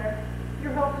welfare.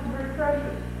 Your health is very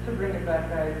precious. To bring it back,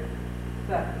 I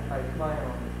sacrifice my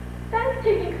own. That's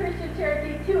taking Christian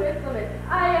charity to its limits.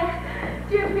 I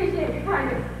do appreciate your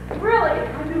kindness. Really.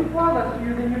 I do far less to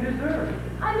you than you deserve.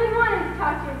 I've been wanting to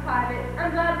talk to you in private.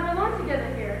 I'm glad we're alone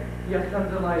together here. Yes, I'm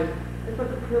delighted. It's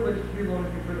such a privilege to be alone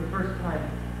with you for the first time.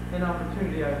 An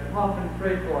opportunity I've often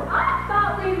prayed for. I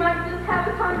thought we might just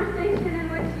have a conversation in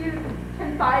which you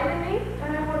confide in me.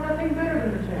 And I want nothing better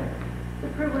than the chance. The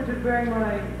privilege of bearing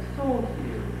my soul to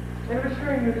you, and of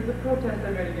assuring you that the protests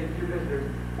I made against your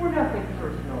visitors were nothing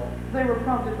personal. They were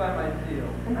prompted by my zeal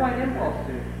and by an impulse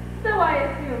to. So I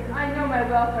assumed. I know my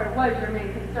welfare was your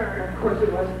main concern. Of course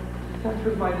it was. Such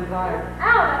was my desire.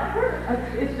 Ow, that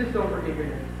hurt. It's just over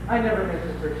eagerness. I never meant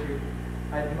to hurt you.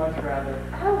 I'd much rather.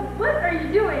 Oh, what are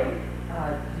you doing?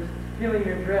 Just feeling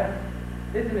your dress.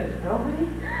 Isn't it velvety?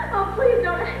 Oh, please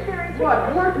don't irritate me.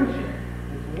 What? Workmanship?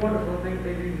 It's wonderful things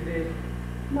they do these days.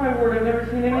 My word, I've never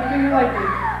seen anything like it.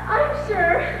 I'm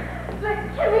sure. But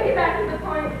can we get back to the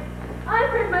point? I've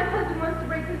heard my husband wants to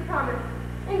break his promise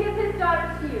and give his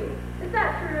daughter to you. Is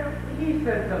that true? He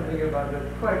said something about it.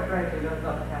 Quite frankly, that's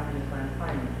not the happiness I'm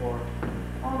pining for.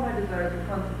 All my desires are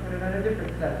concentrated on a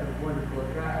different set of wonderful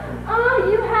attractions.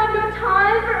 Oh, you have no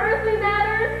time for earthly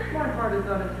matters? My heart is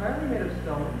not entirely made of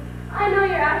stone. I know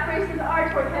your aspirations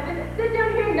are toward heaven. Sit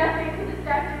down here, nothing to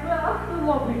distract your will. The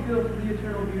love we feel for the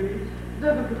eternal beauties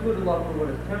doesn't preclude a love for what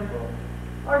is temporal.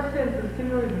 Our senses can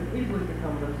easily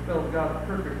succumb to the spell of God's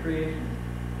perfect creation.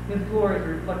 His glory is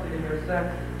reflected in your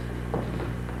sex.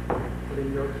 But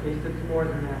in your case, it's more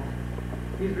than that.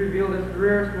 He's revealed his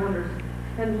rarest wonders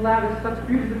and lavished such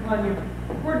beauties upon you.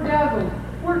 We're dazzled.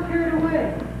 We're carried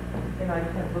away. And I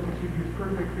can't look at you, you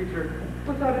perfect creature,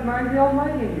 without admiring the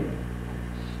Almighty in you.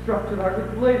 Struck to the heart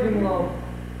with blazing love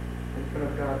in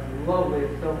front of God's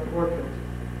loveliest self-portrait.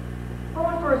 Oh,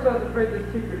 at first I was afraid this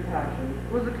secret passion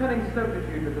was a cunning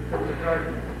subterfuge of the prince of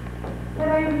darkness.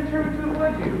 And I even determined to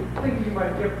avoid you, thinking you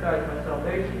might jeopardize my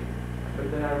salvation.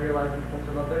 But then I realized in such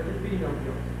a love there could be no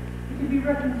guilt. It could be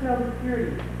reconciled with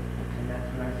purity. And that's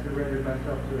when I surrendered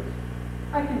myself to it.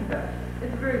 I confess,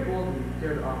 it's very bold of me to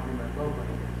dare to offer you my love like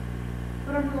this.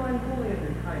 But I'm relying wholly on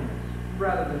your kindness,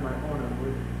 rather than my own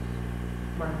unworthiness.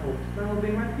 My hopes, my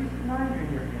well-being, my peace of mind are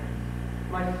in your hands.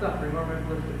 My suffering or my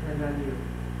bliss depend on you.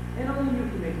 And only you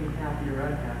can make me happy or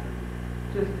unhappy,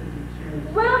 just as you choose.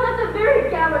 Well, that's a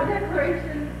very gallant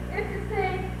declaration. It's to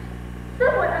say,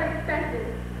 somewhat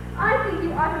unexpected. I think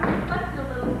you ought to have reflected a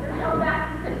little and held back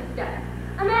from such a step.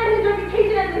 A man whose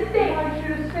reputation as a saint. Why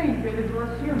should a saint be the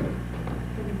less human?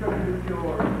 If you come with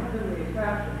your heavenly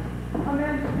attractions, a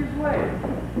man just gives way.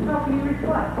 How can you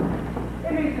reflect?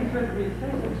 It may concern me to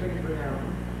say such things for now,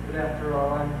 but after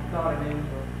all, I'm not an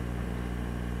angel.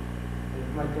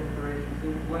 My declaration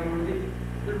seems languidly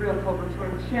the real culprit to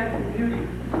enchanting beauty.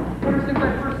 Ever since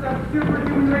I first saw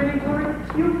superhuman radiant glory,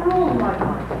 you've ruled my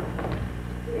mind.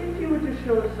 If you were to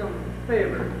show some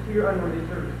favor to your unworthy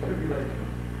servant's tribulations,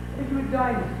 if you would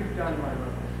deign to stoop down to my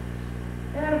level,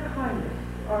 and out of kindness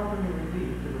offer me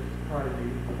relief to this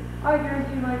prodigy, I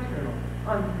guarantee my eternal,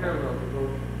 unparalleled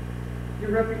devotion.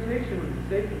 Your reputation would be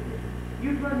safe with me.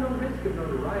 You'd run no risk of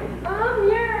notoriety.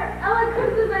 Your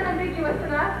eloquence is unambiguous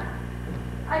enough,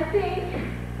 I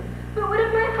think. But what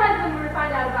if my husband were to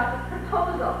find out about this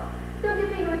proposal? Don't you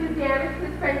think it would do damage to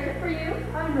his friendship for you?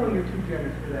 I know you're too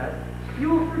generous for that. You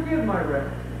will forgive my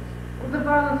recklessness. With the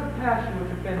violence of passion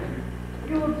which offends you,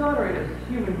 you will tolerate as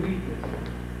human weakness.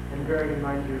 And bearing in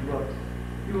mind your looks,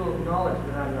 you will acknowledge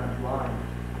that I'm not blind,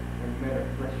 and men of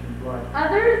flesh and blood.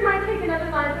 Others might take another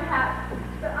line perhaps,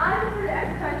 but I prefer to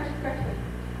exercise discretion.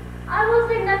 I will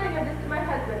say nothing of this to my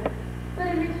husband, but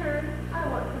in return, I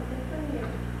want something from you.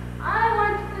 I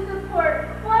want you to support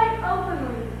quite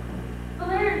openly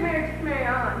Valeria's marriage to Mary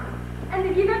on, and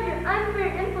to give up your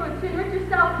unfair influence to enrich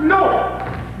yourself. No!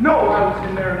 No, I was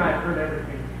in there and I heard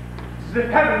everything. It's as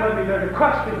if heaven led me there to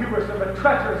crush the hubris of a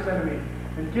treacherous enemy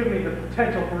and give me the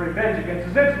potential for revenge against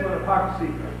his insolent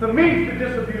hypocrisy, the means to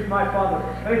disabuse my father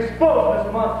and expose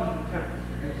this monster's attempts.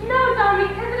 No, Tommy,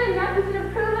 is it enough that you to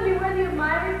prove to be worthy of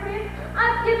my reprieve?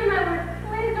 I've given my word.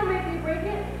 Please don't make me break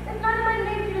it. It's not in my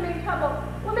nature to make trouble.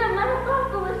 When that let us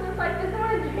off foolishness like this, I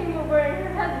want to dream of worrying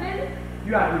her husband.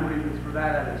 You have your reasons for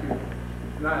that attitude,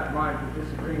 and I have mine for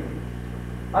disagreeing.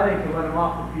 I think to let him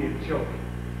off would be a joke.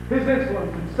 His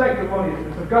insolence and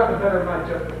sanctimoniousness have got the better of my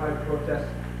justified protests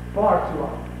far too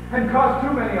often, and caused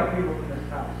too many upheavals in this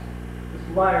house. This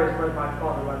liar has led my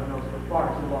father by the nose for far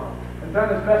too long, and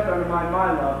done his best to undermine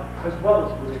my love as well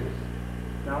as Valeria's.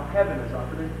 Now heaven has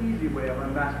offered an easy way of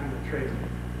unmasking the traitor.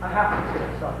 I have to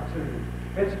take this opportunity.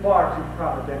 It's far too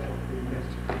providential to be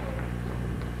missed.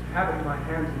 To have it in my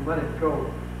hands and let it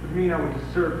go would mean I would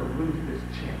deserve to lose this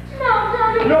chance. No,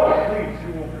 Tommy! No, please,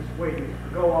 you won't persuade me to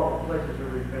forgo all the pleasures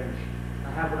of revenge.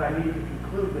 I have what I need to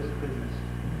conclude this business.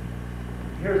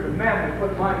 Here's the man who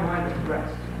put my mind at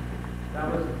rest. Now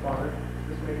listen, Father,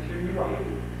 just make sure you are.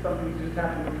 Something's just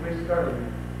happened which may startle you.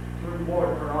 To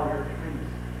reward for all your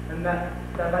kindness. And that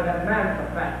by that man with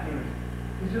the fat penis.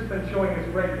 He's just been showing his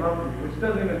great love for you, which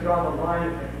doesn't even draw the line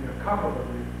of making a cockle of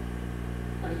you.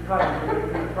 This cottage is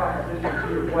making a proposition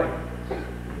to your wife.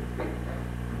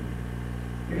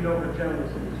 You know her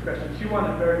gentleness and discretion. She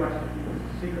wanted very much to keep this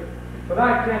a secret. But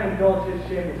I can't indulge his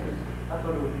shamelessness. I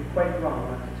thought it would be quite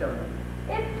wrong not to tell you.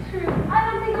 It's true.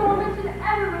 I don't think a woman should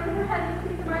ever ruin her husband's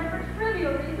peace of mind for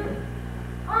trivial reasons.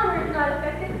 Honor is not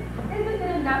affected. Isn't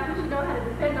it enough we should know how to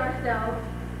defend ourselves?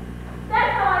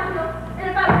 That's how I feel. And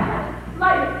if I would have had the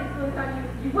slightest influence on you,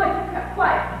 you would have kept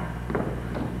quiet.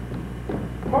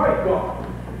 My God!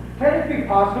 Can it be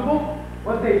possible?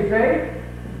 What they say?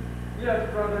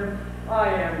 Yes, brother, I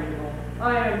am evil.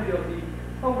 I am guilty.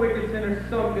 A wicked sinner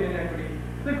sunk in iniquity.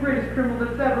 The greatest criminal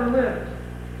that's ever lived.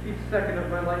 Each second of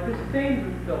my life is stained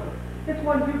with filth. It's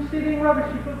one huge seething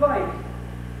rubbish heap of vice.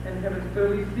 And heaven's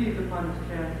clearly seized upon this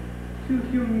chance to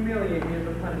humiliate me as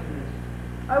a punishment.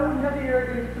 I wouldn't have the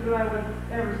arrogance to deny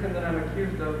every sin that I'm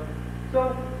accused of.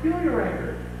 So feel your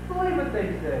anger, believe what they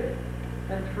say,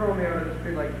 and throw me out of the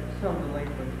street like some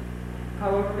delinquent.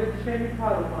 However, it's a shame you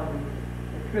pile upon me.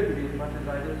 It couldn't be as much as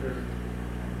I deserve.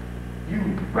 You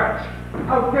wretch!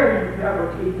 How dare you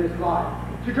fabricate this lie?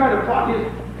 To try to plot his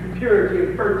purity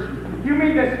and virtue. You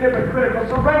mean this hypocritical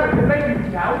surrender to make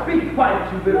you doubt? Be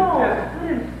quiet, you little No, peasant.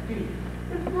 let him speak.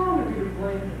 It's wrong of you to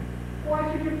blame him.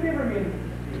 Why should you favor me in this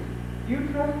dispute? Do you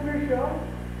trust your show?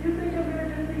 Do you think I'm bitter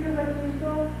just because I think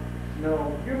so?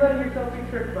 No, you're letting yourself be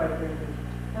tricked by thinkers.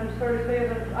 I'm sorry to say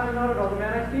that I'm not at all the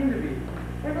man I seem to be.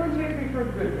 Everyone takes me for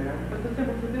a good man, but the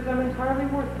simple truth is I'm entirely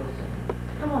worthless.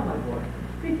 Come on, my boy.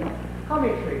 Speak up. Call me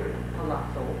a traitor, a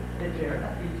lost soul, a degenerate,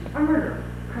 a thief, a murderer.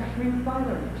 Crush me with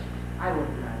violence. I won't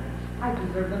deny it. I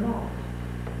deserve them all.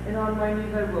 And on my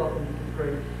knees I welcome this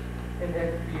disgrace, in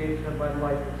expiation of my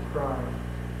life's crime.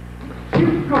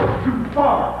 You go too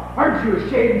far! Aren't you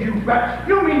ashamed, you wretch?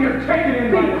 You mean you're taken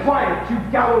in by Be quiet, you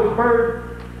gallows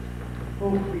bird!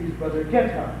 Oh, please, brother,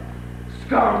 get up.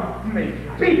 Scum me!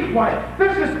 Be quiet!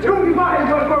 This is too fine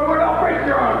going forward! I'll break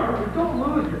your arm! Don't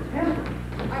lose your temper.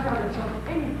 I got myself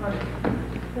any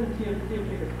punishment. Then see him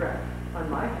take a scratch on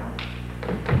my account.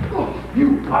 Oh,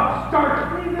 you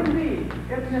upstart! Leave him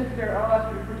be. If necessary, I'll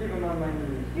ask you to forgive him on my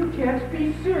knees. You can't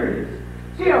be serious.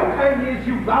 See how kind he is,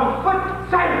 you louse, but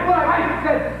silent! What I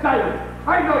said silent!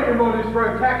 I know your motives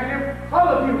for attacking him. All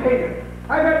of you hate him.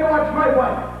 I've had to watch my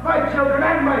wife, my children,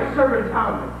 and my servants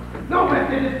hound him. No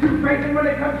method is too great when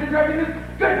it comes to driving this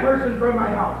good person from my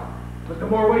house. But the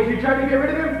more ways you try to get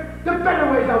rid of him, the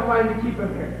better ways I'll find to keep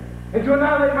him here. And to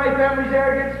annihilate my family's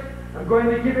arrogance, I'm going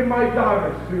to give him my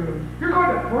daughter soon. You're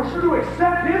going to force her to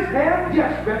accept his hand?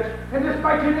 Yes, bitch. And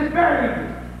despite you despairing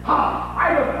me. Ha!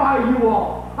 I defy you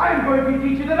all. I am going to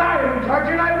teach you that I am in charge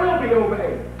and I will be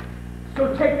obeyed.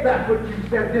 So take back what you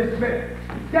said this minute.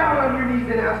 Down on your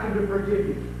knees and ask him to forgive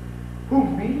you. Who,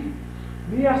 me?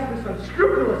 Me ask this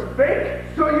unscrupulous fake?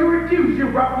 So you refuse, you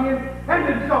ruffian,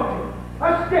 and insult him.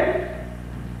 A stick!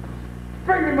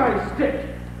 Bring me my stick!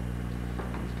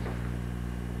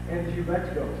 And you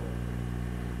let go.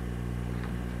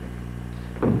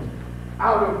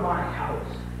 Out of my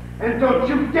house. And don't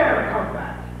you dare come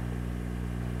back.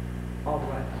 All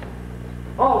right.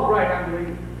 All right, I'm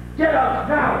leaving. Get up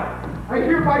now. I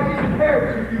hereby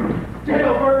disinherit you, you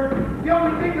jailbird. The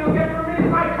only thing you'll get from me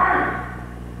is my cart.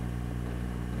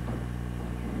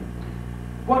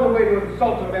 What a way to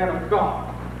insult a man of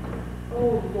God.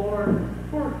 Oh, Lord,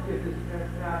 forgive this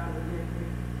trespass against me.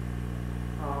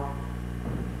 Oh,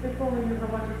 if only you knew how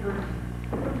much it hurts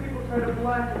when people try to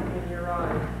blacken me in your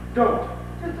eyes. Don't.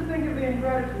 Just to think of the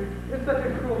ingratitude is such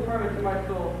a cruel torment to my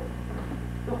soul.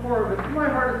 The horror of it, my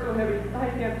heart is so heavy, I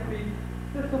can't speak.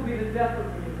 This will be the death of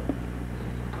me.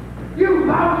 You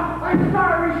louse! I'm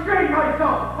sorry, restrain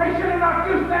myself! I should have knocked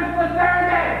you senseless there and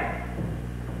then!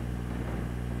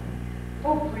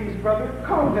 Oh, please, brother,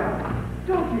 calm down.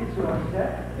 Don't get so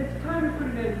upset. It's time to put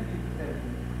an end to these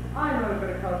dissensions. I know I've been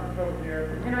a cause of trouble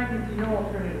here, and I can see no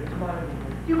alternative to my own.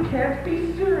 You can't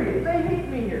be serious. They hate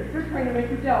me here. They're trying to make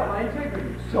you doubt my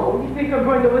integrity. So, you think I'm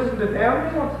going to listen to They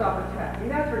them? won't stop attacking,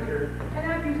 that's for sure. And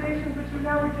accusations which you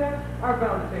now reject are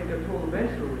bound to take their toll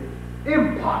eventually.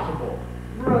 Impossible.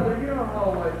 Brother, you know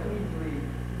how a wife can easily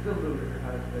delude her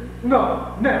husband.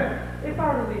 No, never. If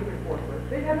I were to leave here forthwith,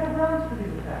 they'd have no grounds for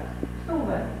these attacks. So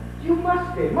then, You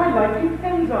must stay. My life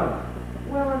depends on it.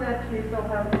 well, in that case, I'll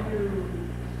have to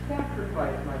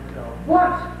sacrifice myself.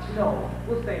 What? No,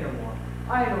 we'll say no more.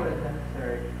 I know it is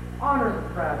necessary. Honor the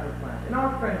crabs are plant, and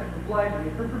our friends have obliged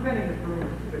me for preventing this rumor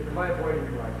of suspicion by avoiding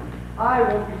your right. I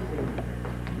won't be seen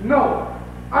here. No,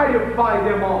 I defy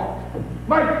them all.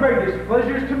 My greatest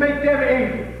pleasure is to make them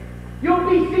angry. You'll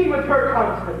be seen with her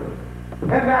constantly.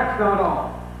 And that's not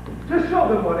all. To show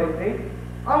them what I think,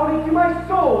 I'll leave you my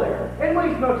soul there, and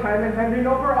waste no time in handing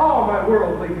over all my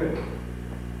worldly goods.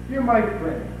 You're my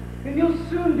friend, and you'll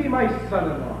soon be my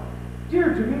son-in-law.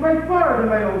 Dear to me, my far than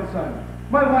my own son,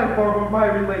 my wife or my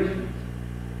relations.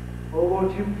 Oh,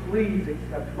 won't you please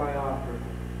accept my offer?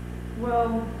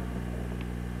 Well,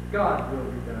 God's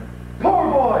will be done. Poor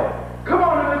boy! Come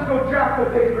on and let's go draft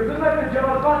the papers and let the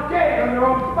jealous lot gag on their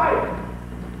own spite!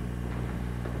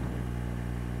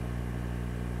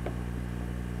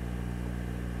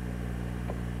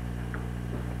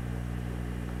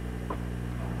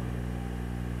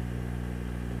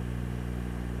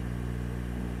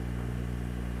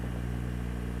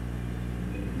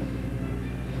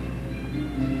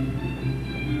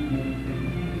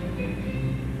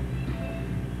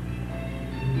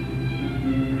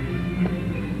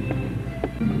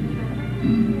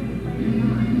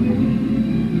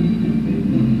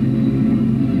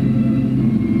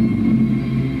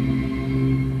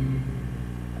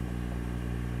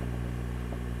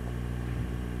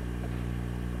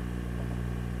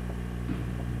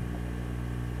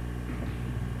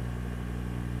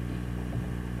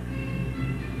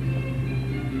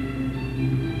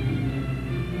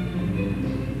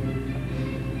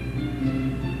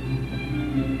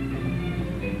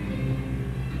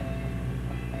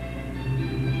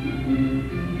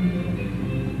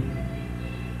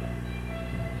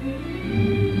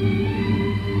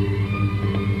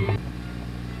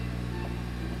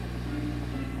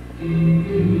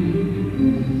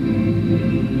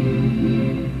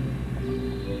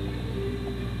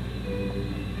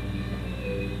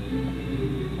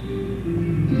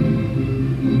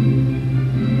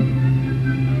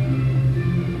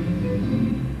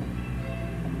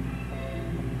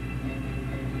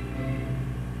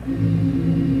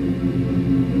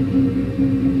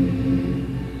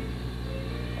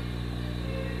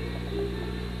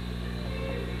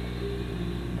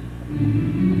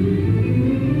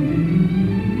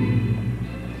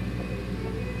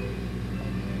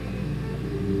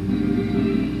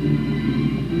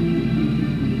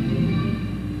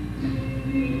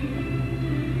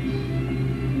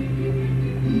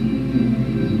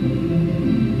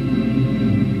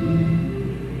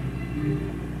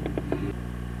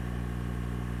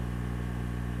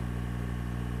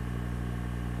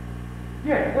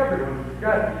 Yes, everyone's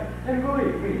discussing it, and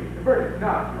believe me, the verdict's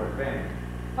not to your advantage.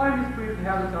 I'm just pleased to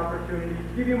have this opportunity to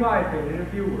give you my opinion in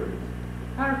a few words.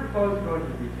 I don't propose to go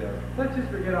into details. Let's just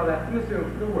forget all that and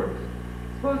assume for the worst.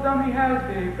 Suppose Dummy has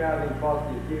behaved badly and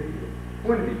falsely accused you.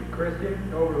 Wouldn't it be Christian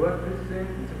to overlook this sin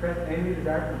and suppress any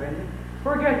desire for vengeance?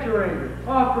 Forget your anger,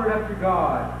 offer it up to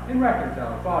God, and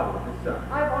reconcile a father with his son.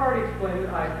 I've already explained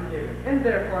that I forgive him, and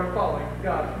therefore I'm following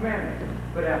God's commandment.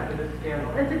 But after this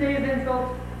scandal and today's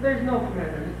insults, there's no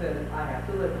commandment that says I have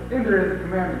to live. And there is a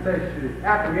commandment that says you should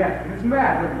acquiesce in this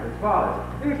mad living of his fathers,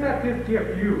 and accept his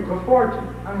gift to you of fortune,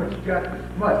 on which justice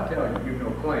must tell you you've no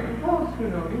claim. Those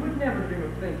who know me would never dream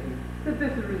of thinking that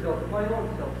this is a result of my own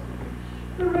self-seeking.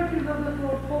 The riches of this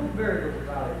world hold very little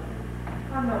value to me.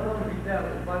 I'm not one to be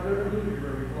dazzled by their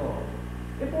illusory flaws.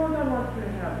 If one man wants to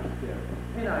have this gift,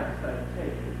 and I decide to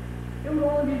take it, it would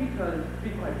only be because, to be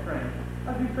quite frank,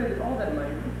 I'd be afraid that all that money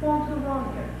would fall into the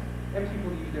wrong hands, and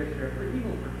people use their share for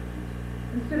evil purposes,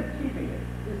 instead of keeping it,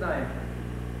 as I intend,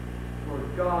 for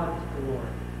God's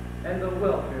glory and the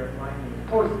welfare of my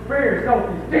name. Oh, spare yourself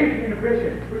these stinking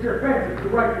inhibitions, which are offensive to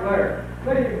the rightful heir.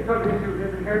 Letting him come into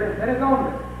his inheritance at his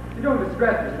own risk. You don't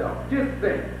distress yourself. Just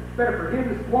think. It's better for him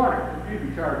to squander than for you to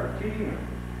be charged with cheating him.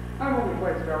 I'm only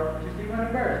quite startled, you see, when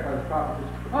embarrassed by this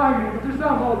proposition. I mean, if there's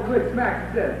some old glib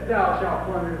smack that says, thou shalt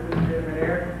plunder this legitimate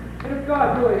heir, and if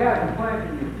God really has implanted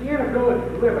in you the inability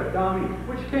to live a dummy,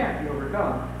 which can't be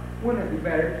overcome, wouldn't it be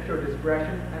better to show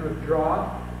discretion and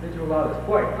withdraw than to allow this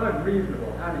quite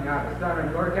unreasonable handing out a son on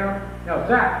your account? Now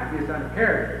that would be a sign of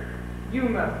character. You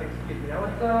must excuse me. Now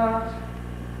it's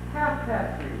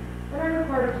 3:30, and I'm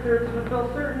required upstairs to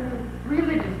fulfill certain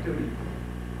religious duties,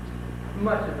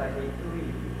 much as I hate to leave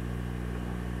you.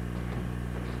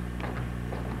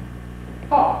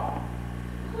 Oh!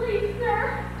 Please, sir,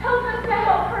 help us to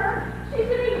help her. She's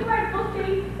in a dreadful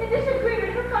state. In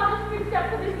disagreement, her father's big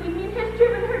step for this evening has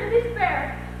driven her to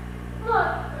despair. Look,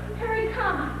 Harry,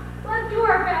 come. Let's do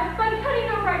our best by cutting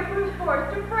a right brute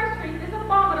force to frustrate this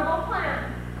abominable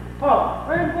plan. Oh,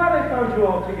 I am glad I found you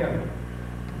all together.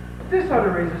 This ought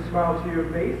to raise a smile to your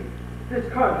face. This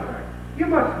contract. You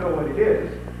must know what it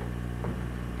is.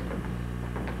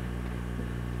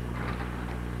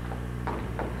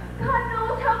 God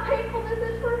knows how painful this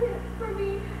is for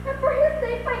me, and for his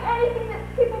sake, by anything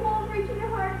that's capable of reaching your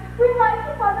heart, realize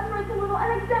your father's words a little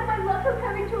and accept my love from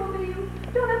having to obey you.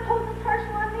 Don't impose this harsh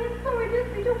law on me, and so reduce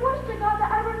me to wish to God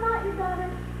that I were not your daughter.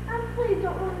 And please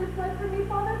don't ruin this life for me,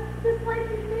 Father. This life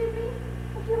you've made me.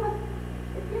 If you must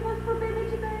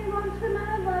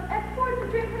and pours the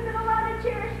drink has been allowed to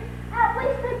cherish. At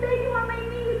least I beg you on my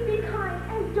knees, be kind,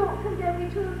 and don't condemn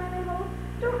me to a mental.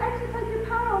 Don't exercise your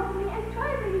power over me and try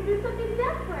to make me do something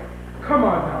desperate. Come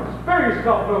on now, spare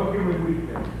yourself no human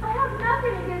weakness. I have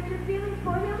nothing against your feelings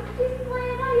for him. Display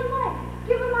it how you like.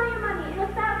 Give him all your money, and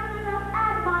if that's not enough,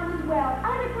 add mine as well.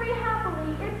 I'd agree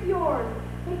happily. It's yours.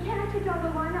 And can I take on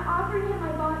the line of offering him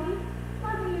my body?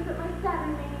 Let me use it my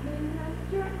 7 remaining days in a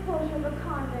strict closure of a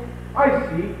convent. I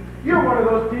see. You're one of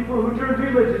those people who turns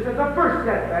religious at the first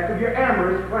setback of your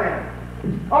amorous plan.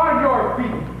 On your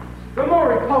feet. The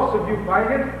more repulsive you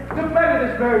find it, the better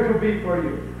this marriage will be for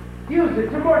you. Use it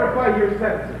to mortify your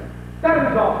senses.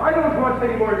 That is all. I don't want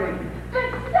any more naked.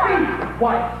 But sir! Speak,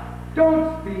 wife.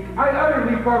 Don't speak. I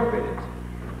utterly forbid it.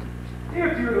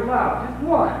 If you'd allow just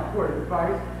one word of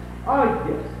advice,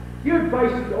 yes. Your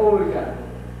advice is always admirable.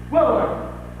 Well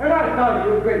argued, and I thought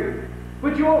you agreed.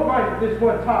 But you won't mind it this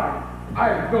one time. I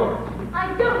am yours. I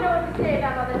don't know what to say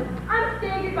about all this. I'm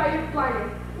staggered by your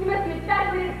blindness. You must be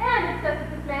infatuated and obsessed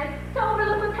with this man to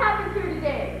overlook what's happened here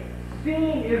today.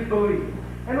 Seeing is believing.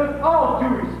 And with all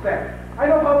due respect, I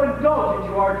know how indulgent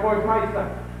you are towards my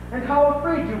son, and how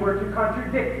afraid you were to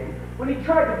contradict him when he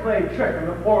tried to play a trick on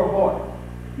the poor boy.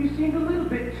 You seemed a little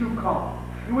bit too calm.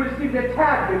 You would have seemed a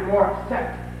tad bit more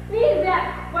upset. Me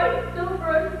that quite so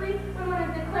ferociously when one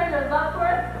has declared their love for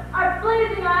us, our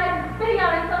blazing eyes and spitting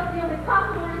out insults the only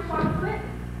possible response to it.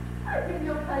 I take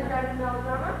no pleasure out of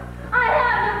melodrama. I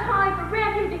have no time for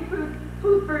rampaging prudes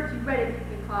whose virtue ready to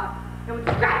be caught, and would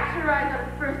scratch your eyes out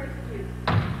of the first excuse.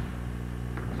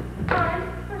 Time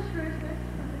for shrewdness.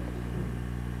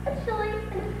 A chilly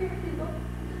and discreet people.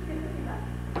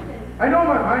 I know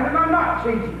my mind, and I'm not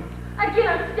changing it. Again,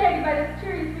 I'm staggered by this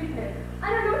curious weakness. I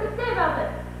don't know what to say about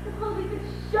this. Suppose we could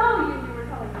show you were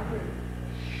telling the truth.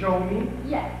 Show me?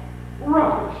 Yes.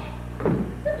 Rubbish.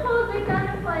 Suppose we found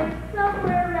a place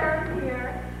somewhere around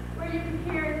here where you can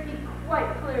hear and see quite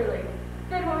clearly.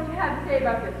 Then what would you have to say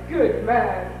about this? Good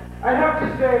man. I'd have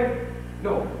to say...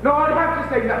 No, I'd have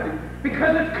to say nothing,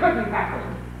 because it couldn't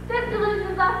happen. This delusion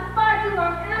has lasted far too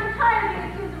long, and I'm tired of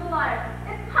being accused of a liar.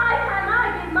 It's high time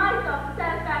I gave myself the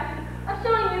satisfaction of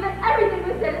showing you that everything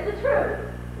we said is the truth.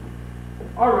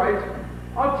 All right,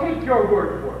 I'll take your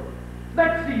word for it.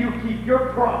 Let's see you keep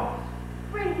your promise.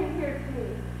 Bring him here to me.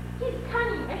 He's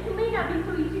cunning, and he may not be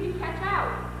so easy to catch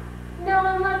out. No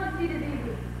one loves to see it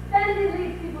easy. That is, he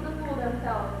leads people to fool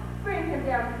themselves. Bring him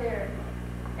downstairs.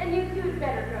 And you two had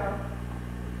better go.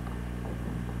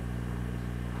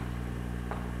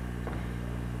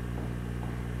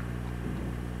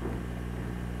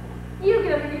 You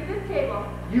go beneath this table.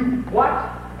 You what?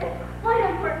 It's quite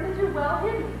important that you're well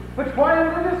hidden. But why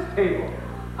under this table?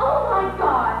 Oh my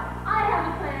God! I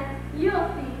have a plan. You'll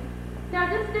see. Now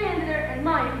just stand there and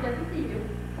mind he doesn't see you.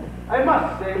 I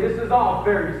must say this is all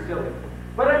very silly,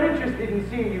 but I'm interested in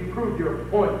seeing you prove your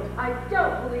point. I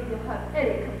don't believe you'll have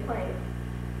any complaints.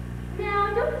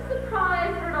 Now, don't be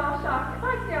surprised or at all shocked if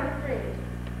I sound strange.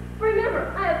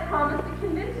 Remember, I have promised to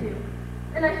convince you,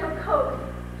 and I shall coax,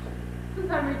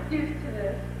 since I'm reduced to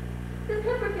this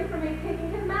hypocrite from me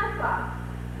taking his mask off.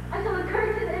 I shall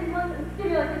encourage his insolence and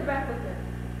stimulate his recklessness.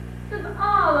 Since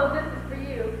all of this is for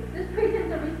you, this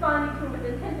pretense of responding to him with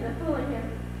the intention of fooling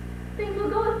him, things will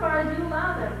go as far as you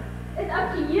allow them. It's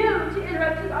up to you to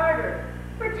interrupt his ardor.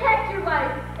 Protect your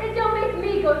life, and don't make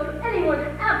me go through any more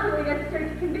than absolutely necessary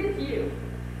to convince you.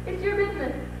 It's your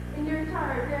business, and you're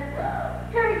tired,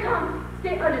 and here he comes.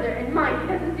 Stay under there, and mind he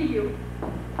doesn't see you.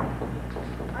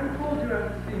 I'm told you have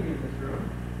to see me in this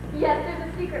room. Yes,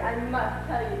 there's a secret I must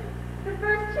tell you. But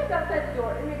first, check outside the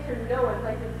door and make sure no one's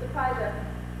likely to surprise us.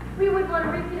 We wouldn't want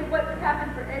a repeat of what could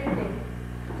happen for anything.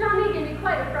 Tommy gave me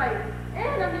quite a fright,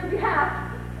 and on your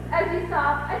behalf, as you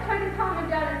saw, I tried to calm him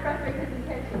down and frustrate his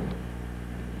intentions.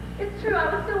 It's true, I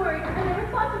was so worried, I never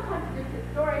thought to contradict his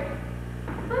story.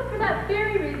 But for that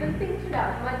very reason, things turned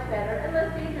out much better and less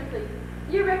dangerously.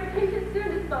 Your reputation soon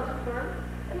dispelled the storm,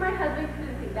 and my husband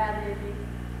couldn't think badly of you.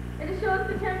 And to show his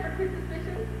contempt for crude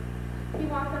suspicions, he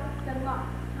wants us to spend lots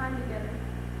of time together.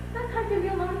 That time can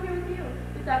be alone here with you,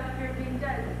 without the fear of being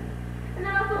judged. And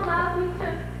that also allows me to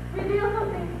reveal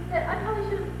something that I probably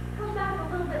should have held back a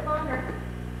little bit longer.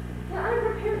 Yeah, I'm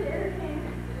prepared to entertain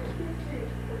these two.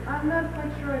 I'm not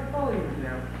quite sure I follow you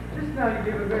now. Just now you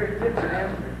gave a very different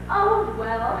answer. Oh,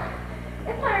 well,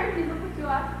 if my refusal puts you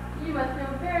off, you must know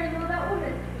very little about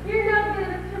women. You're not good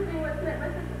at interpreting what's meant by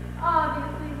such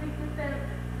obviously weak defense.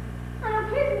 On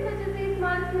occasions such as these,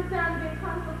 modesty is bound to be a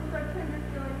conflict with our tender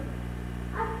feelings.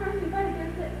 At first we fight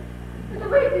against it, but the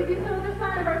ways we do so is a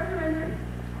sign of our surrender.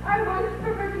 Our voices,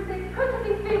 for virtue's sake,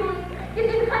 protesting feebly,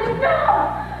 gives you the kind of no,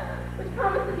 which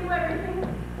promises you everything.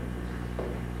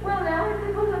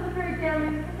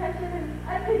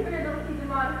 played very little heed to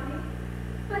modesty.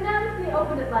 But now that we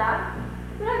opened at last,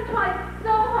 that I've tried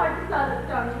so hard to sell this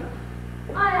dummy,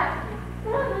 I asked you,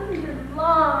 that I listened to your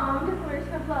long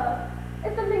declaration of love,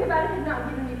 and something about it had not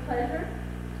given me pleasure.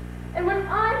 And when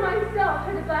I myself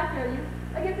tried to blackmail you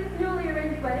against this newly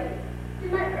arranged wedding,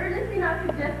 did my urgency not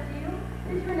suggest to you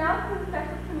that you were now so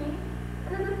special to me,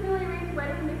 and that this newly arranged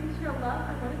wedding would make you sure of love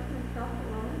I wanted to myself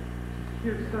alone? To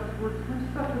hear such words from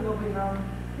such a lovely mouth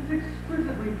is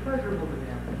exquisitely pleasurable to me.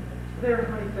 Their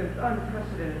honey scents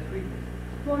unprecedented sweetness,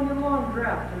 flowing in long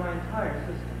draughts to my entire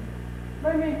system.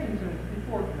 My main concern is to be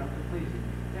fortunate enough to please you,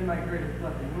 and my greatest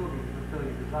blessing will be to fulfill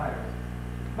your desires.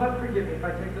 But forgive me if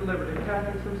I take the liberty of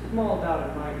casting some small doubt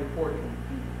of my good fortune.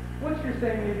 What you're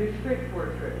saying may be a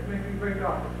straightforward trick to make me break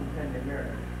off this impending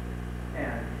marriage.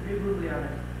 And, to be brutally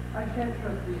honest, I can't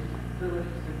trust these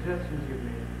delicious suggestions you've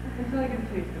made until I get a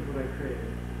taste of what I created.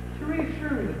 To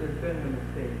reassure me that there's been no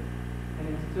mistake,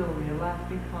 and instill in me a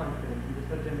lasting confidence into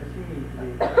such an as you need to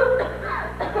be.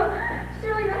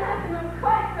 Surely that has to move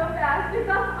quite so fast, to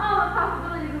exhaust all the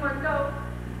possibilities in one go.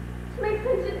 To make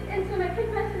such an intimate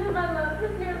confession of my love has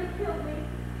nearly killed me.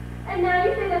 And now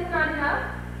you say that's not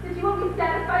enough? That you won't be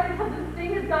satisfied until this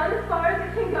thing has gone as far as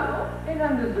it can go? An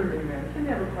undeserving man can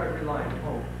never quite rely on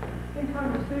hope. In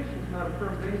conversation's not a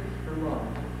firm basis for love.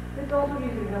 It's also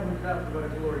easy to have some doubts about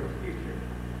a glorious future.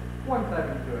 Once I've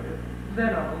enjoyed it,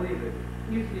 then I'll believe it.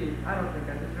 You see, I don't think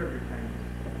I deserve your kindness.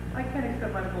 I can't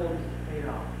accept my boldness as paid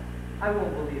off. I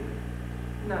won't believe it.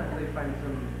 Not until you find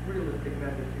some realistic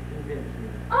method to convince me.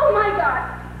 Oh my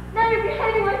God! Now you're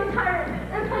behaving like a tyrant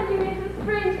and plunging me into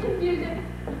strange confusion.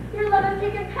 Your love has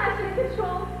taken passionate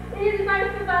control, and your desire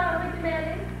is so violently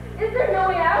demanding. Is there no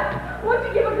way out? Won't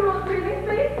you give a girl breathing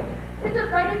space? Is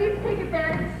it right of you to take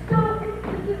advantage so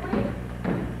insistently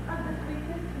of this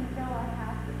weakness you know I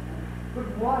have? But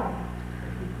why?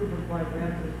 If you could my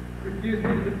advances, refuse me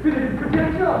the definitive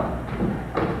credential.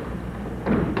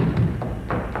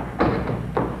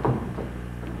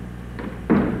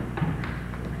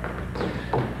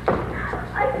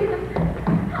 I see them.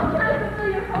 How can I fulfill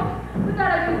your hopes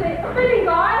without, I should say, offending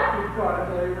God? Good God, I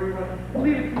tell you, everyone.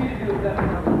 Leave it to me to deal with that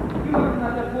now. You know it's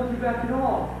not that holds you back at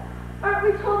all. Aren't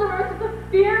we told the mercies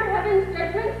of fear of heaven's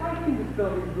judgment? I can dispel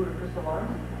these ludicrous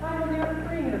alarms. I know the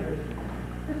unfreeing inhibition.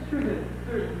 It's true that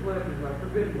certain pleasures are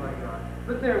forbidden by God,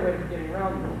 but there are ways of getting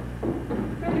around them.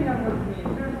 Depending on what it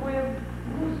means, there's a way of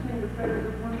loosening the fetters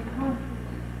of one's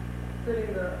conscience,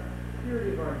 setting the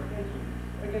purity of our intentions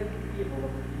against the evil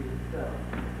of the deed itself.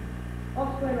 I'll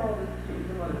explain all this to you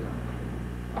some other time.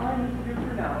 All I need to do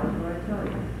for now is what I tell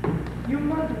you. You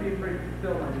mustn't be afraid to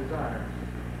fulfill my desires.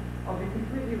 I'll be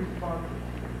completely responsible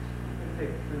and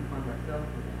take the sin upon myself.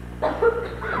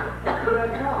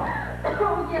 That's all.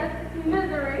 Oh yes, it's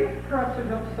misery. Perhaps it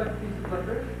helps such a piece of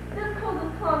liquor. This cold is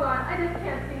clung on. I just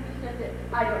can't seem to shift it.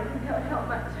 I don't think it'll help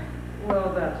much.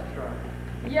 Well, that's trying.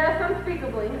 Yes,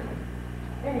 unspeakably.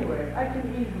 Anyway, I can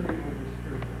easily remove the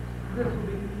scruples. This will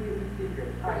be completely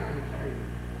secret. I can assure you.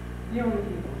 The only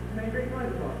evil is to make great noise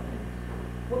about things.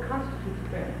 What constitutes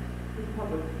offense is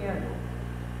public scandal.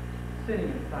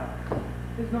 Sinning in silence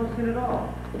is no sin at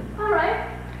all. All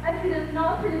right. I see there's no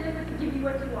alternative but to give you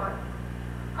what you want.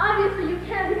 Obviously, you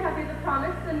can't be happy with the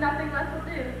promise, and nothing less will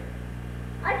do.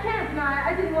 I can't deny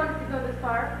I didn't want it to go this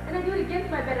far, and I do it against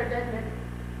my better judgment.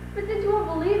 But since you won't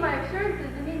believe my assurances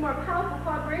and need more powerful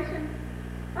cooperation,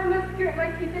 I must grit my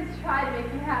teeth and try to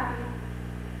make you happy.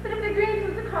 But if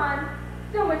agreement was a con,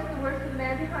 so much the worse for the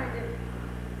man behind it.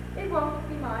 It won't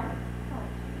be mine.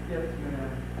 Yes,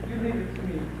 ma'am. You leave it to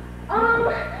me.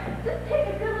 Just take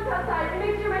a good look outside and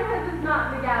make sure my husband's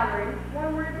not in the gallery. Why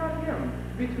worry about him?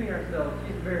 Between ourselves,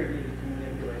 he's very easy to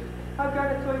manipulate. I've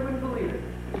got it so he wouldn't believe it,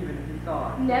 even if he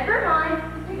saw it. Never mind.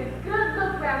 Just take a good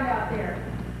look round out there.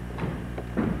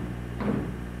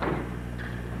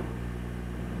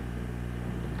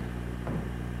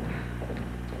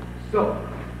 So,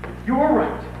 you were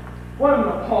right. What an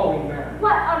appalling man.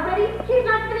 What, already? He's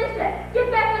not finished yet.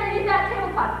 Get back underneath that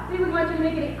tablecloth. We wouldn't want you to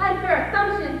make any unfair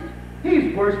assumptions.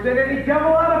 He's worse than any devil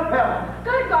out of hell.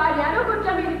 Good God, yeah, don't go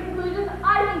jumping to conclusions.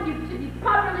 I think you should be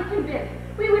properly convinced.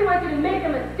 We wouldn't want you to make a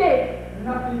mistake.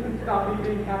 Nothing can stop me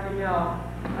being happy now.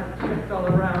 I've checked all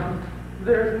around.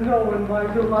 There's no one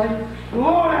my delight.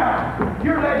 Slow down!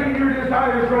 You're letting your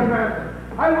desires run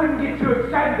rampant. I wouldn't get too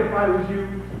excited if I was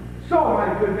you. So,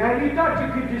 my good man, you thought you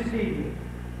could deceive me.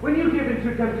 When you give in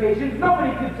to temptations,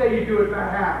 nobody could say you do it by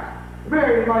half.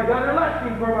 Marry my daughter, left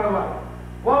me for my wife.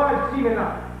 Well, I've seen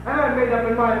enough, and I've made up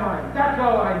in my mind. That's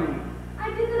all I need. I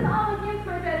did this all against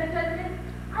my better judgment.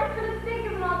 I couldn't think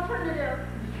of an alternative.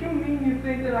 You mean you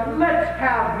think that I'm... Let's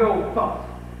have no fuss.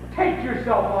 Take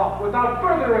yourself off without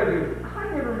further ado. Are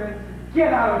never meant to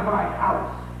get out of my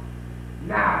house.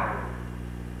 Now.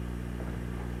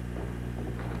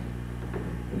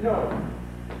 No.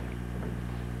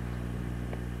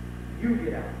 You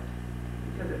get out.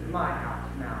 Because it's my house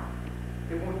now.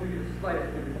 It won't do you the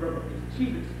slightest good to rub up these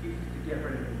cheap excuses to get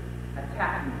rid of me.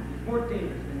 Attacking me is more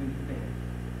dangerous than you think.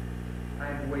 I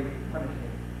am waiting,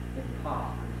 punishing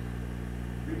imposters.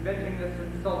 Revenging this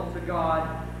insult to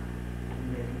God,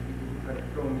 and making people who try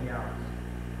to throw me out.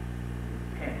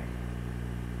 Repent.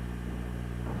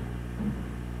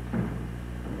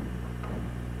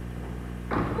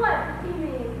 What does he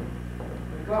mean?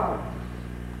 My God,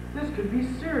 this could be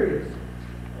serious.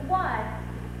 What?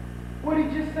 What he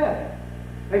just said.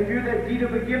 I fear that deed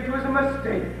of a gift was a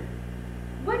mistake.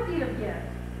 What deed of gift?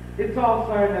 It's all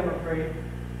signed, I'm afraid.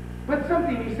 But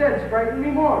something he said frightened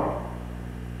me more.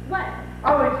 What?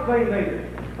 I'll explain later.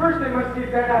 First, I must see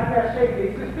if that attaché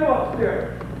case is still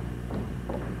upstairs.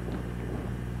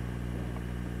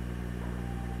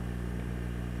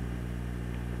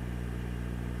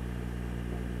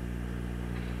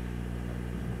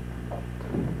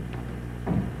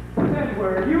 Then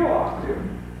where are you off to?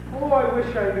 Oh, I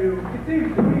wish I knew. It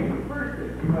seems to me the first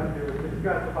thing you must do is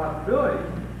discuss the possibilities.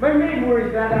 My main worry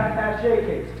is that attaché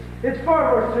case. It's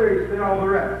far more serious than all the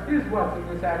rest. Is what's in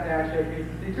this attaché case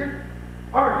a secret?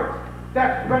 Argus,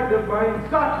 that friend of mine,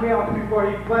 sought me out before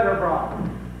he fled abroad.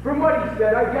 From what he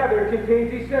said, I gather it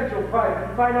contains essential private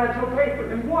and financial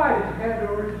papers. And why did you hand it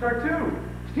over to Tartuffe?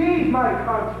 He's my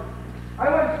conscience. I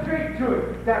went straight to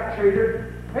it, that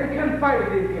traitor, and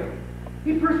confided in him.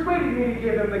 He persuaded me to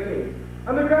give him the case,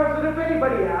 on the grounds that if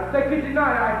anybody asked, I could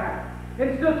deny I had,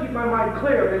 and still keep my mind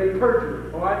clear of any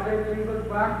perjury. Oh, I'd say things look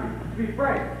black to you. To be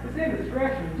frank, this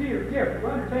indiscretion to your gift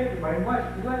was undertaken by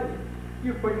much delay.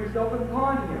 You put yourself in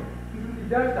pawn to him. And since he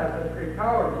does have such great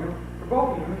power to you,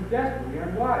 provoking him is desperately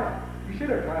unwise. You should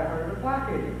have tried harder to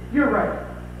placate him. You're right.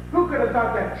 Who could have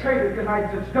thought that traitor could hide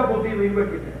such double-dealing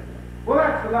wickedness? Well,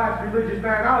 that's the last religious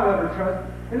man I'll ever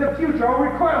trust. In the future, I'll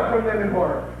recoil from them in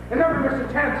horror, and never miss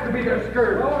a chance to be their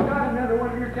scourge. Oh, not another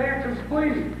one of your tantrums,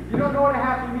 please. You don't know what a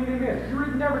happy meeting is. You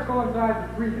would never coincide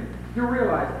with reason. You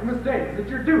realize the mistake is that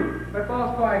you're duped by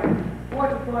falsifying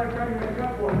multiplying cutting make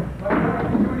up for it. By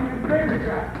trying to do an even greater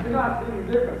trap. You're not seeing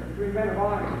the difference between men of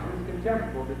honor and this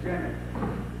contemptible degenerate.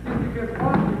 Just because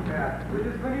Washington passed with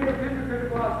his lineage of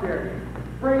hypocritical austerity,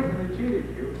 brazenly cheated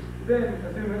you, then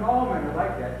assuming all men are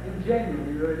like that, and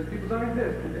genuinely religious people don't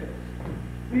exist today.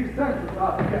 These sons of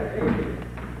thought get atheism.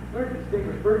 Learn to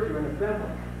distinguish virtue and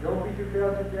assembly. Don't be too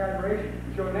careless with your admiration.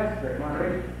 You show necessary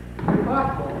moderation. If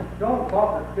possible, don't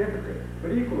falter to hypocrites,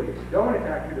 but equally, don't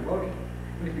attack your devotion.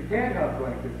 And if you can't help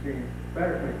going to extremes,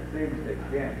 better to make the same mistake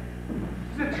again.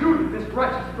 Is it true that this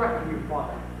wretch has threatened you,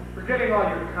 Father, forgetting all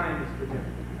your kindness to him,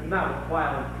 and now with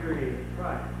vile infuriated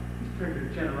pride, he's turned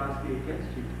your generosity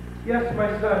against you? Yes, my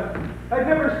son. I've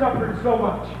never suffered so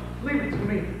much. Leave it to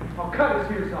me. I'll cut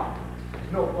his ears off.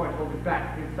 There's no point holding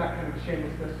back against that kind of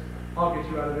shamelessness. I'll get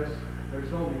you out of this.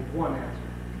 There's only one answer.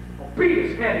 I'll beat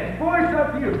his head in. Voice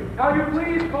up you! Now you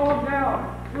please calm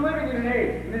down. You're living in an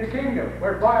age, in a kingdom,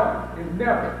 where violence is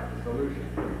never the solution.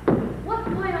 What's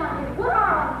going on here? What are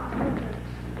all these movements?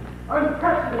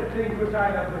 Unprecedented things which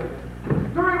I have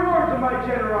witnessed. The rewards of my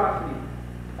generosity.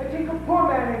 I take a poor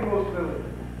man in most villages,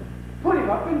 put him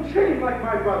up and treat him like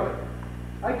my brother.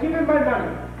 I give him my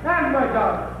money and my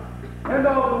daughter. And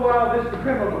all the while this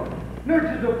criminal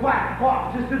nurtures a black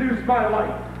plot to seduce my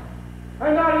life.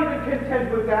 I'm not even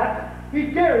content with that. He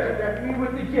dares threaten me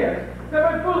with the gifts that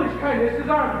my foolish kindness has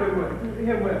armed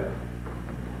him with.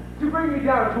 To bring me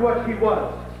down to what he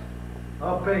was.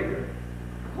 A beggar.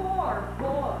 Poor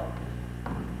boy.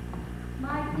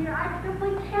 My dear, I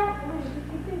simply can't believe that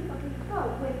you do something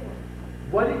so wicked.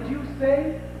 What did you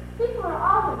say? People are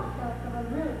always so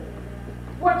really good.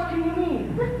 What can you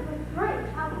mean? This is a great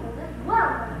household as well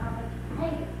as how much you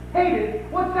hate it.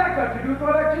 Hated? What's that got to do with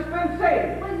what I've just been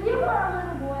saying? When you were a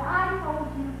little boy, I told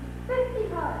you 50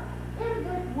 times, in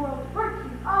this world, virtue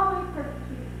always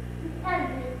persecutes. The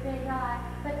enemy is big eye,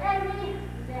 but enemy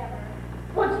never.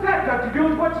 What's that got to do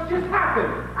with what's just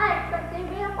happened? I expect they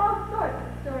made up all sorts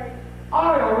of stories.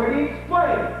 I already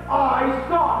explained. I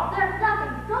saw. There's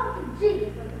nothing so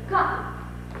ingenious as a gossip.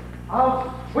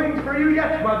 I'll swing for you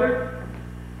yet, Mother.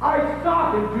 I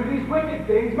saw him do these wicked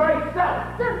things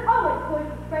myself. There's always going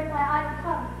to break my eyes and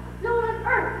tongue. No one on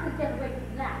earth can get away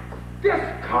from that.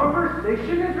 This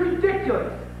conversation is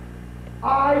ridiculous.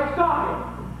 I saw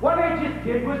him. What I just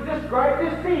did was describe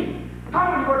the scene.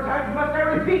 How many more times must I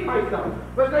repeat myself?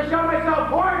 Must I show myself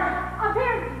hoarse?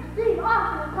 Apparently, to deceive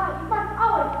often and time, you must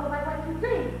always go by what you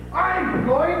see. I'm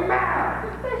going mad.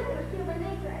 Suspicion is human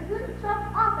nature, and good stuff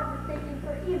often mistaken for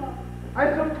I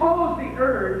suppose the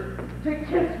urge to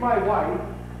kiss my wife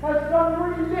has some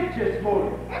religious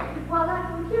motive. Well,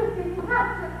 that's what you think you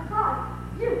have set aside.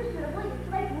 You should have waited to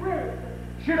make really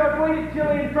good. Should I have waited till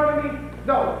in front of me?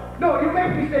 No, you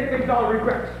make me say things I'll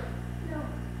regret.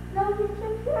 No, he's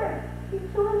just here. He's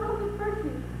so in love with Percy.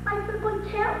 I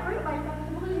simply can't bring myself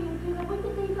to believe him to the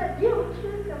wicked things that you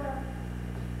accuse him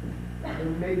of.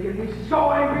 You're making me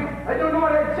so angry. I don't know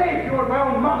what I'd say if you were my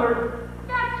own mother.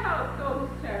 That's how it goes,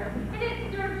 sir. And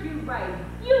it serves you right.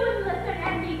 You wouldn't listen,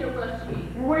 and neither will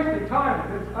she. We're wasting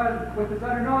time with this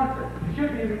utter nonsense. You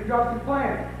should be using to drop some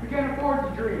plans. We can't afford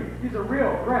to dream. He's a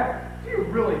real threat. Do you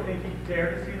really think he'd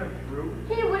dare to see them through?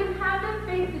 He wouldn't have them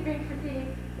face to drink for tea.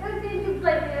 It would seem too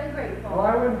blatantly ungrateful. Well,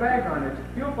 I wouldn't bank on it.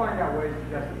 He'll find out ways to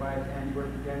justify his handiwork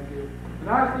against you. And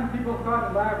I've seen people caught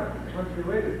in labyrinths once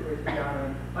related wasting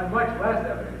down on much less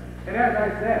evidence. And as I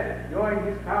said, knowing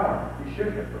his power, you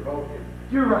shouldn't have provoked him.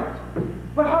 You're right.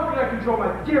 But how can I control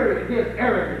my fury against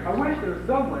arrogance? I wish there was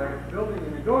some way of building a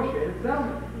negotiated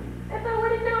settlement. If I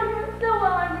would have known him so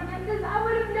well under distance, I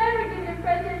would have never given him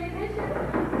fresh ammunition.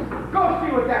 Go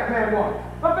see what that man wants.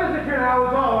 A visitor now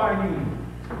is all I need.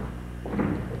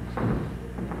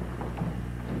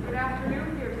 Good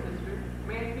afternoon, dear sister.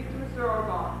 May I speak to Mr.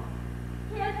 Orgon?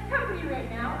 He has company right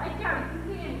now. I doubt he can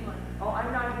see anyone. Oh,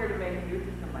 I'm not here to make a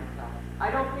nuisance of myself.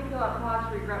 I don't think he'll have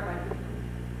cause to regret my visit.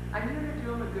 I'm here to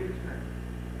do him a good turn.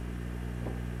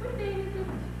 What day is it?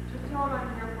 Just tell him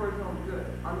I'm here for his own good,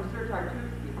 on Mr.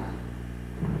 Tartuffe's behalf.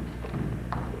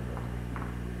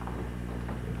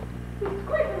 He's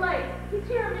quite polite. He's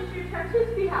here on Monsieur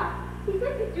Tartuffe's behalf. He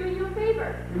says he's doing you a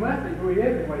favor. You must think who he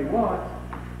is and what he wants.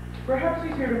 Perhaps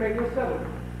he's here to make a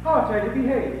settlement. I'll tell you to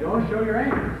behave. Don't show your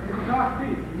anger. If you talk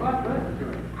peace, you must listen to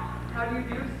him. How do you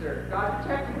do, sir? God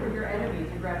protect you from your enemies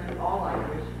and grant you all I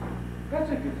wish. That's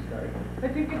a good start. I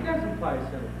think it does imply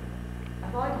settlement.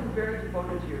 I've always been very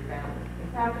devoted to your family.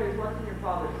 In fact, I was once in your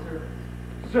father's service.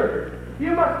 Sir,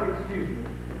 you must excuse me.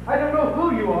 I don't know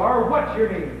who you are or what your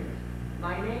name is.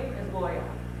 My name is Loyal.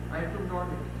 I'm from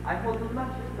Normandy. I hold with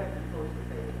much respect and close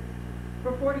faith.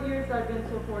 For 40 years I've been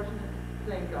so fortunate,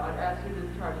 thank God, as to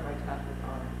discharge my task with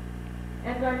honor.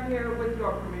 And I'm here, with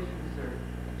your permission, sir,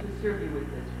 to serve you with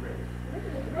this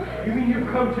writ. You mean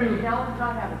you've come to... Hell does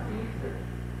not have a seat, sir.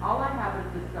 All I have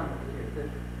is this summons here,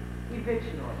 this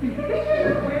eviction order.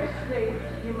 Which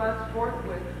states you must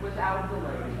forthwith, without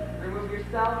delay, remove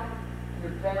yourself,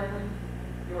 your family,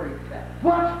 your effects.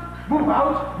 What? Move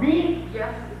out? Me?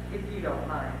 Yes, if you don't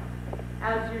mind.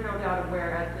 As you're no doubt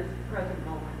aware, at this present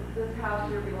moment, this house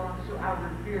here belongs to our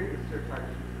revered Mr.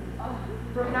 Tartuffe.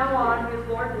 From now on, he is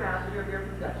Lord Master of your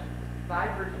possessions, by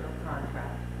virtue of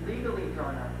contract, legally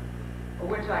drawn up,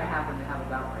 which I happen to have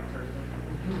about my person.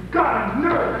 You've got a I'm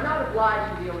nerve! not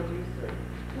obliged to deal with you, sir.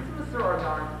 This is Mr.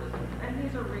 Orgon's business, and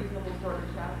he's a reasonable sort of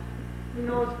chap. He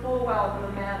knows full well that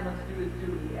a man must do his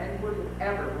duty and wouldn't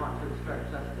ever want to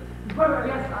obstruct justice. But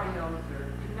yes, I know, sir.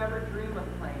 You never dream of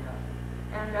playing us.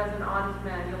 And as an honest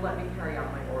man, you'll let me carry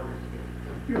out my orders here.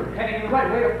 You're heading the right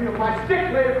way to feel my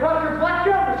stick laid across your black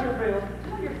gown, Mr. Field.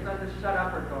 Tell your son to shut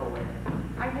up or go away.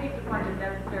 I hate to find it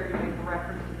necessary to make a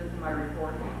reference to this in my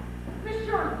report.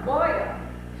 Monsieur Loyal.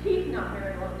 He's not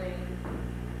very well named.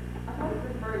 I've always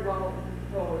been very well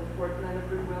disposed towards men of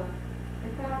goodwill.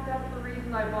 In fact, that's the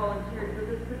reason I volunteered for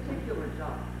this particular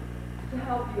job. To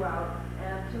help you out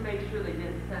and to make sure they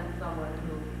didn't send someone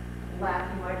who,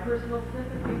 lacking my personal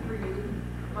sympathy for you,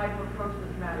 might approach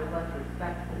this matter less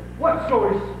respectfully. What's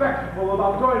so respectful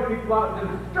about throwing people out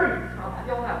into the streets?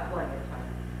 You'll have plenty of time.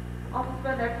 I'll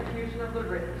suspend execution of the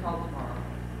writ until tomorrow.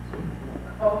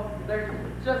 Oh, there's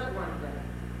just one thing.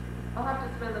 I'll have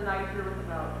to spend the night here with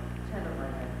about 10 of my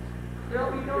men.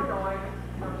 There'll be no noise,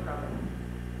 no trouble.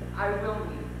 I will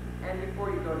leave, and before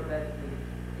you go to bed,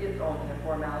 please, it's only a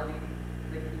formality.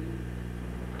 The key.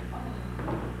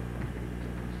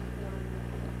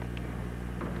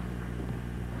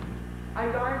 I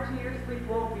guarantee your sleep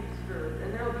won't be disturbed,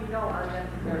 and there'll be no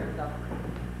unnecessary suffering.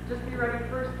 Just be ready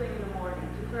first thing in the morning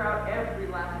to clear out every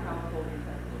last household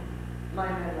utensil.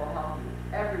 My men will help you.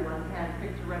 Everyone's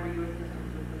handpicked to render you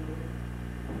assistance with the move.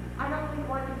 I don't think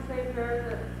one can say fair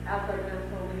that, as I've been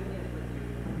so lenient with you,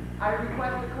 I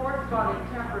request a corresponding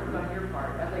temperance on your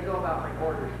part as I go about my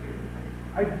orders here.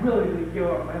 I'd willingly give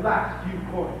up my last few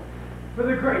coins for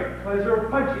the great pleasure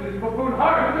of punching this buffoon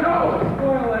hard in the nose.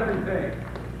 Spoil everything.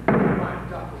 My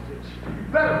double ditch. You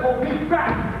better pull me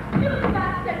back. You're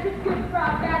not such a good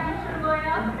frog, bad Monsieur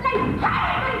Loyal. And I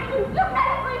hate you. You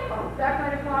hate me. Oh, that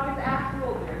kind of talk is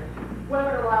astral, dear. Women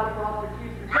are allowed to offer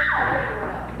accusers just like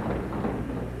everyone else.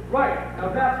 Right, now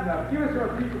that's enough. Give us our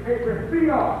piece of paper and be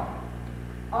off.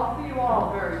 I'll see you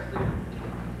all very soon.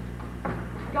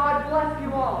 God bless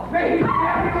you all. May he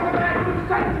stand before the man who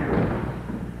sent you!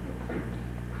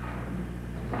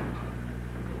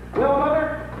 Well, Mother,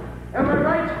 am I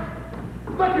right?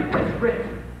 Look at this writ.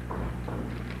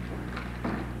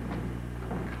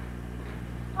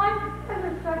 I'm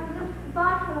instructed this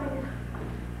bottling.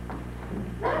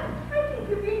 I think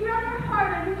you're being rather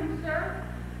hard on him, sir.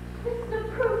 This is a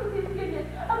proof of his goodness,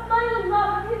 a vital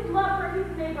love of his love for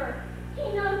his neighbor. He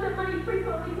knows that money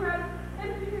frequently corrupts,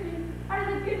 and out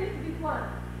of the goodness of his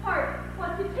heart,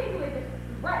 wants to take away this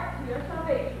threat to your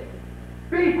salvation.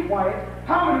 Be quiet.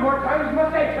 How many more times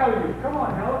must I tell you? Come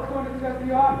on, now let's go and discuss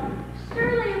the options.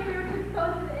 Surely if we were to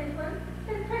expose his insolence,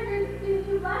 his tenders seem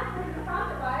too lax for him to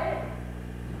profit by it.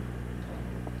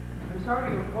 I'm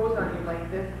sorry to impose on you like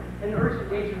this. An urgent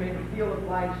danger made me feel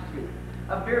obliged to.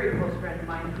 A very close friend of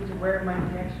mine who's aware of my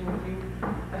connection with you.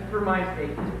 As for my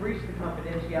sake, to breach the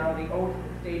confidentiality owed to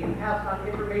the state and pass on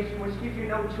information which gives you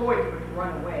no choice but to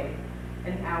run away.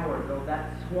 An hour ago,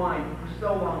 that swine who for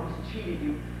so long has cheated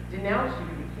you, denounced you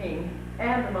to the king,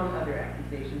 and among other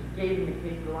accusations, gave him a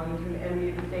case belonging to an enemy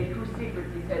of the state whose secrets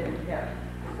he said you kept.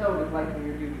 So neglecting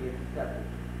your duty as a subject.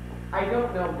 I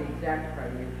don't know the exact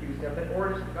crime you're accused of, but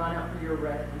orders have gone out for your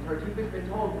arrest, and Tartuffe has been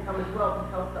told to come as well to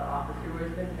help the officer who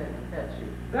has been sent to fetch you.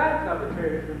 That's how the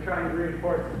traitor's been trying to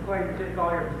reinforce his claim to take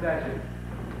all your possessions.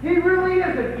 He really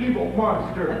is an evil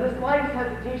monster. And the slightest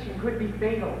hesitation could be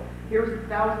fatal. Here's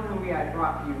 1,000 louis I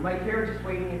brought for you. My carriage is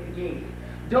waiting at the gate.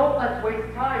 Don't let's waste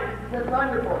time. This is a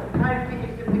thunderbolt. The kind of thing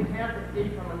you simply can't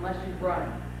escape from unless you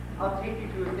run. I'll take you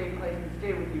to a safe place and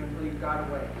stay with you until you've got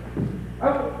away.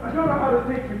 I don't know how to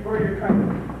thank you for your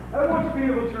kindness. I want to be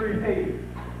able to repay you.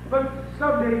 But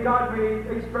someday God may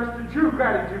express the true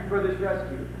gratitude for this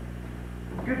rescue.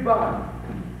 Goodbye.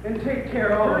 And take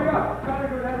care of Hurry up. Gotta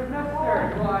go down as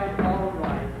necessary. All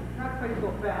right. Not quite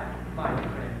so fast, my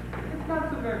friend. It's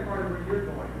not so very far to where you're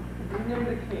going.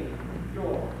 Remember the king.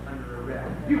 You're under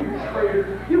arrest. You traitors!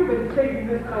 You've been saving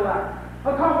this collapse.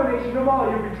 A combination of all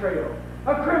your betrayal.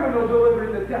 A criminal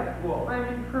delivering the death blow. I'm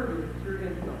impervious to your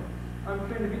insults. I'm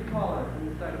trying to be tolerant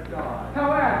in the sight of God.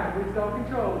 How admirably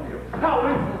self-controlled you. How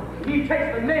insolent! He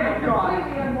takes the name of God.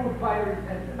 Completely unmoved by your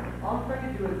resentment. All I'm trying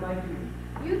to do is my duty.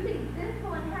 You think this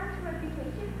will enhance your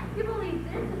reputation? You believe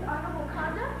this is honorable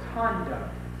conduct? Conduct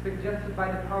suggested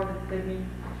by the power that sent me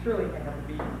surely cannot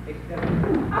be accepted.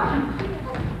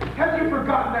 Have you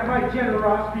forgotten that my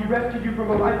generosity rescued you from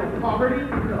a life of poverty?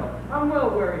 No, I'm well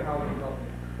aware how it helped me.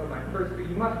 But my first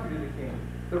duty must be to the king.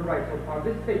 The rightful power,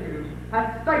 this sacred duty,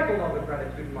 has stifled all the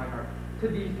gratitude in my heart. To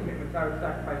these commitments I would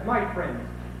sacrifice my friends,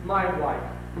 my wife,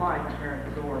 my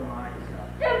parents, or myself.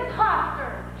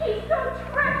 Imposter! He's so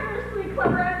treacherously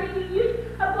clever at making use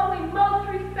of what we most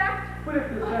respect. But if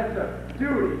the sense of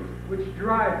duty, which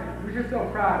drives you, which you're so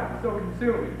proud of, is so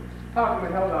consuming, how come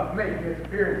it held off making his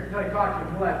appearance until I caught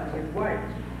you molesting his wife?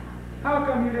 How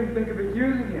come you didn't think of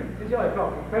accusing him until I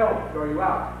felt compelled to throw you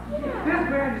out? Yeah. This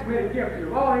man just made a gift to you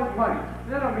of all his money,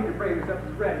 and I don't mean to phrase this up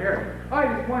as red herring. I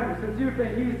just wonder, since you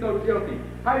think he's so guilty,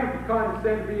 how you could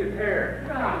condescend to be his heir.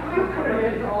 You could have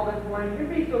hidden all this money and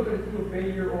be so good as to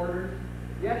obey your orders.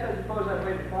 Yes, I suppose I've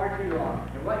waited far too long,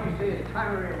 and what you say is a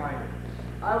timely reminder.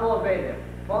 I will obey them.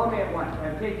 Follow me at once.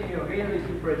 I'm taking you immediately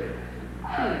to prison.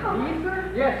 Me,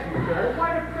 sir? Yes, you, sir.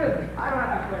 Why to prison? I don't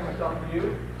have to explain myself to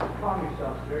you. Calm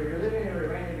yourself, sir. You're living in the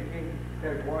remains of the king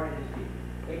there's war and deceit.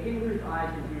 A king whose eyes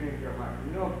can see into your heart.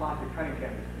 You know plots of cunning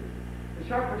chemistry. The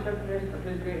sharp perceptiveness of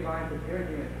his great mind puts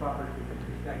everything in its proper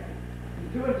perspective.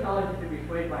 He's too intelligent to be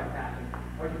swayed by passion,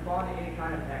 or to fall into any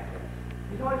kind of excess.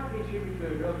 He's always paid tribute to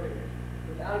a real figure,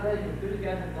 without letting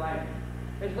enthusiasm blind him.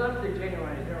 His loves are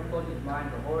genuine, and his never closes his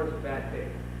mind to horrors of bad faith.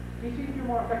 He seems to be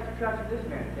more effective traps than this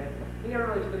man, Ken. He never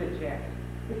really stood a chance.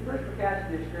 His first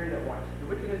percacity is scurried at once.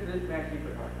 The wickedness of this man's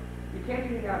secret heart. You can't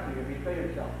even out to him, he betrayed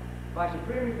himself. By a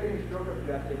supremely fitting stroke of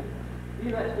justice,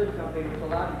 he let slip something which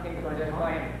allowed the king to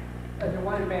identify him as a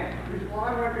wanted man, whose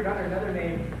long record under another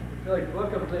name is like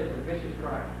book of lists of vicious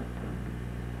crime.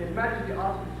 His Majesty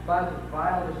also despises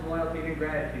vile disloyalty and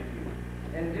ingratitude to you.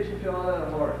 In addition to all other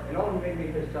horrors, it only made me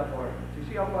his sub-order, to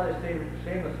see how far this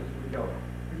shamelessness would go,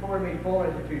 before it made full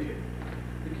institution.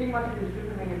 The king must be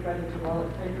stupidly in presence of all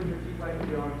its sacred and cheap life and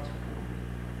belongs.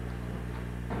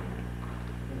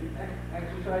 If you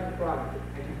exercise the province,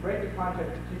 and you break the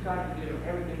contract 2 times to give him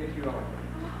everything that you own.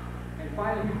 And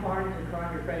finally, you pardon and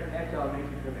crime your friend's exile makes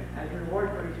you commit, as a reward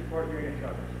for your support during your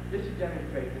troubles. Just to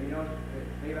demonstrate that he knows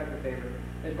leave out the favor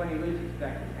is when he least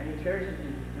expects it, and he cherishes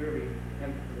his deserving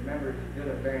and remembers his good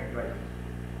of bearing grace.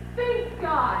 Thank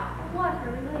God! What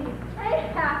a relief. A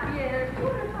happy end. Who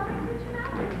would have thought I'd reach him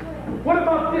out this way? What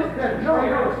about this then? No,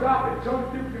 stop it. Don't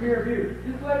stoop to mere abuse.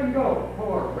 Just let him go.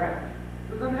 Poor wretch.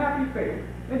 The his unhappy fate,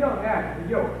 and don't add to the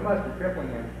yoke that must be crippling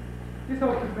him. His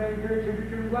hopes may encourage him to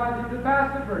turn his lives into the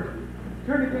paths of virtue,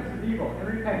 turn against his evil and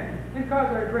repent, and cause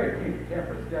our great king to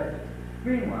temper his justice.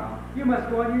 Meanwhile, you must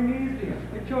go on your knees to him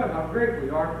and show him how grateful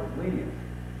you are for his lenience.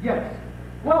 Yes,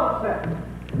 well said.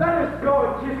 Let us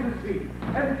go and kiss his feet,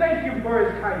 and thank him for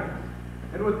his kindness.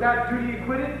 And with that duty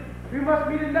acquitted, we must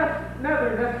meet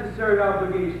another necessary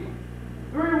obligation.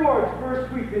 The rewards for a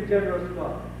sweet and generous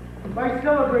love, by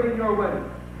celebrating your wedding,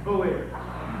 Valir.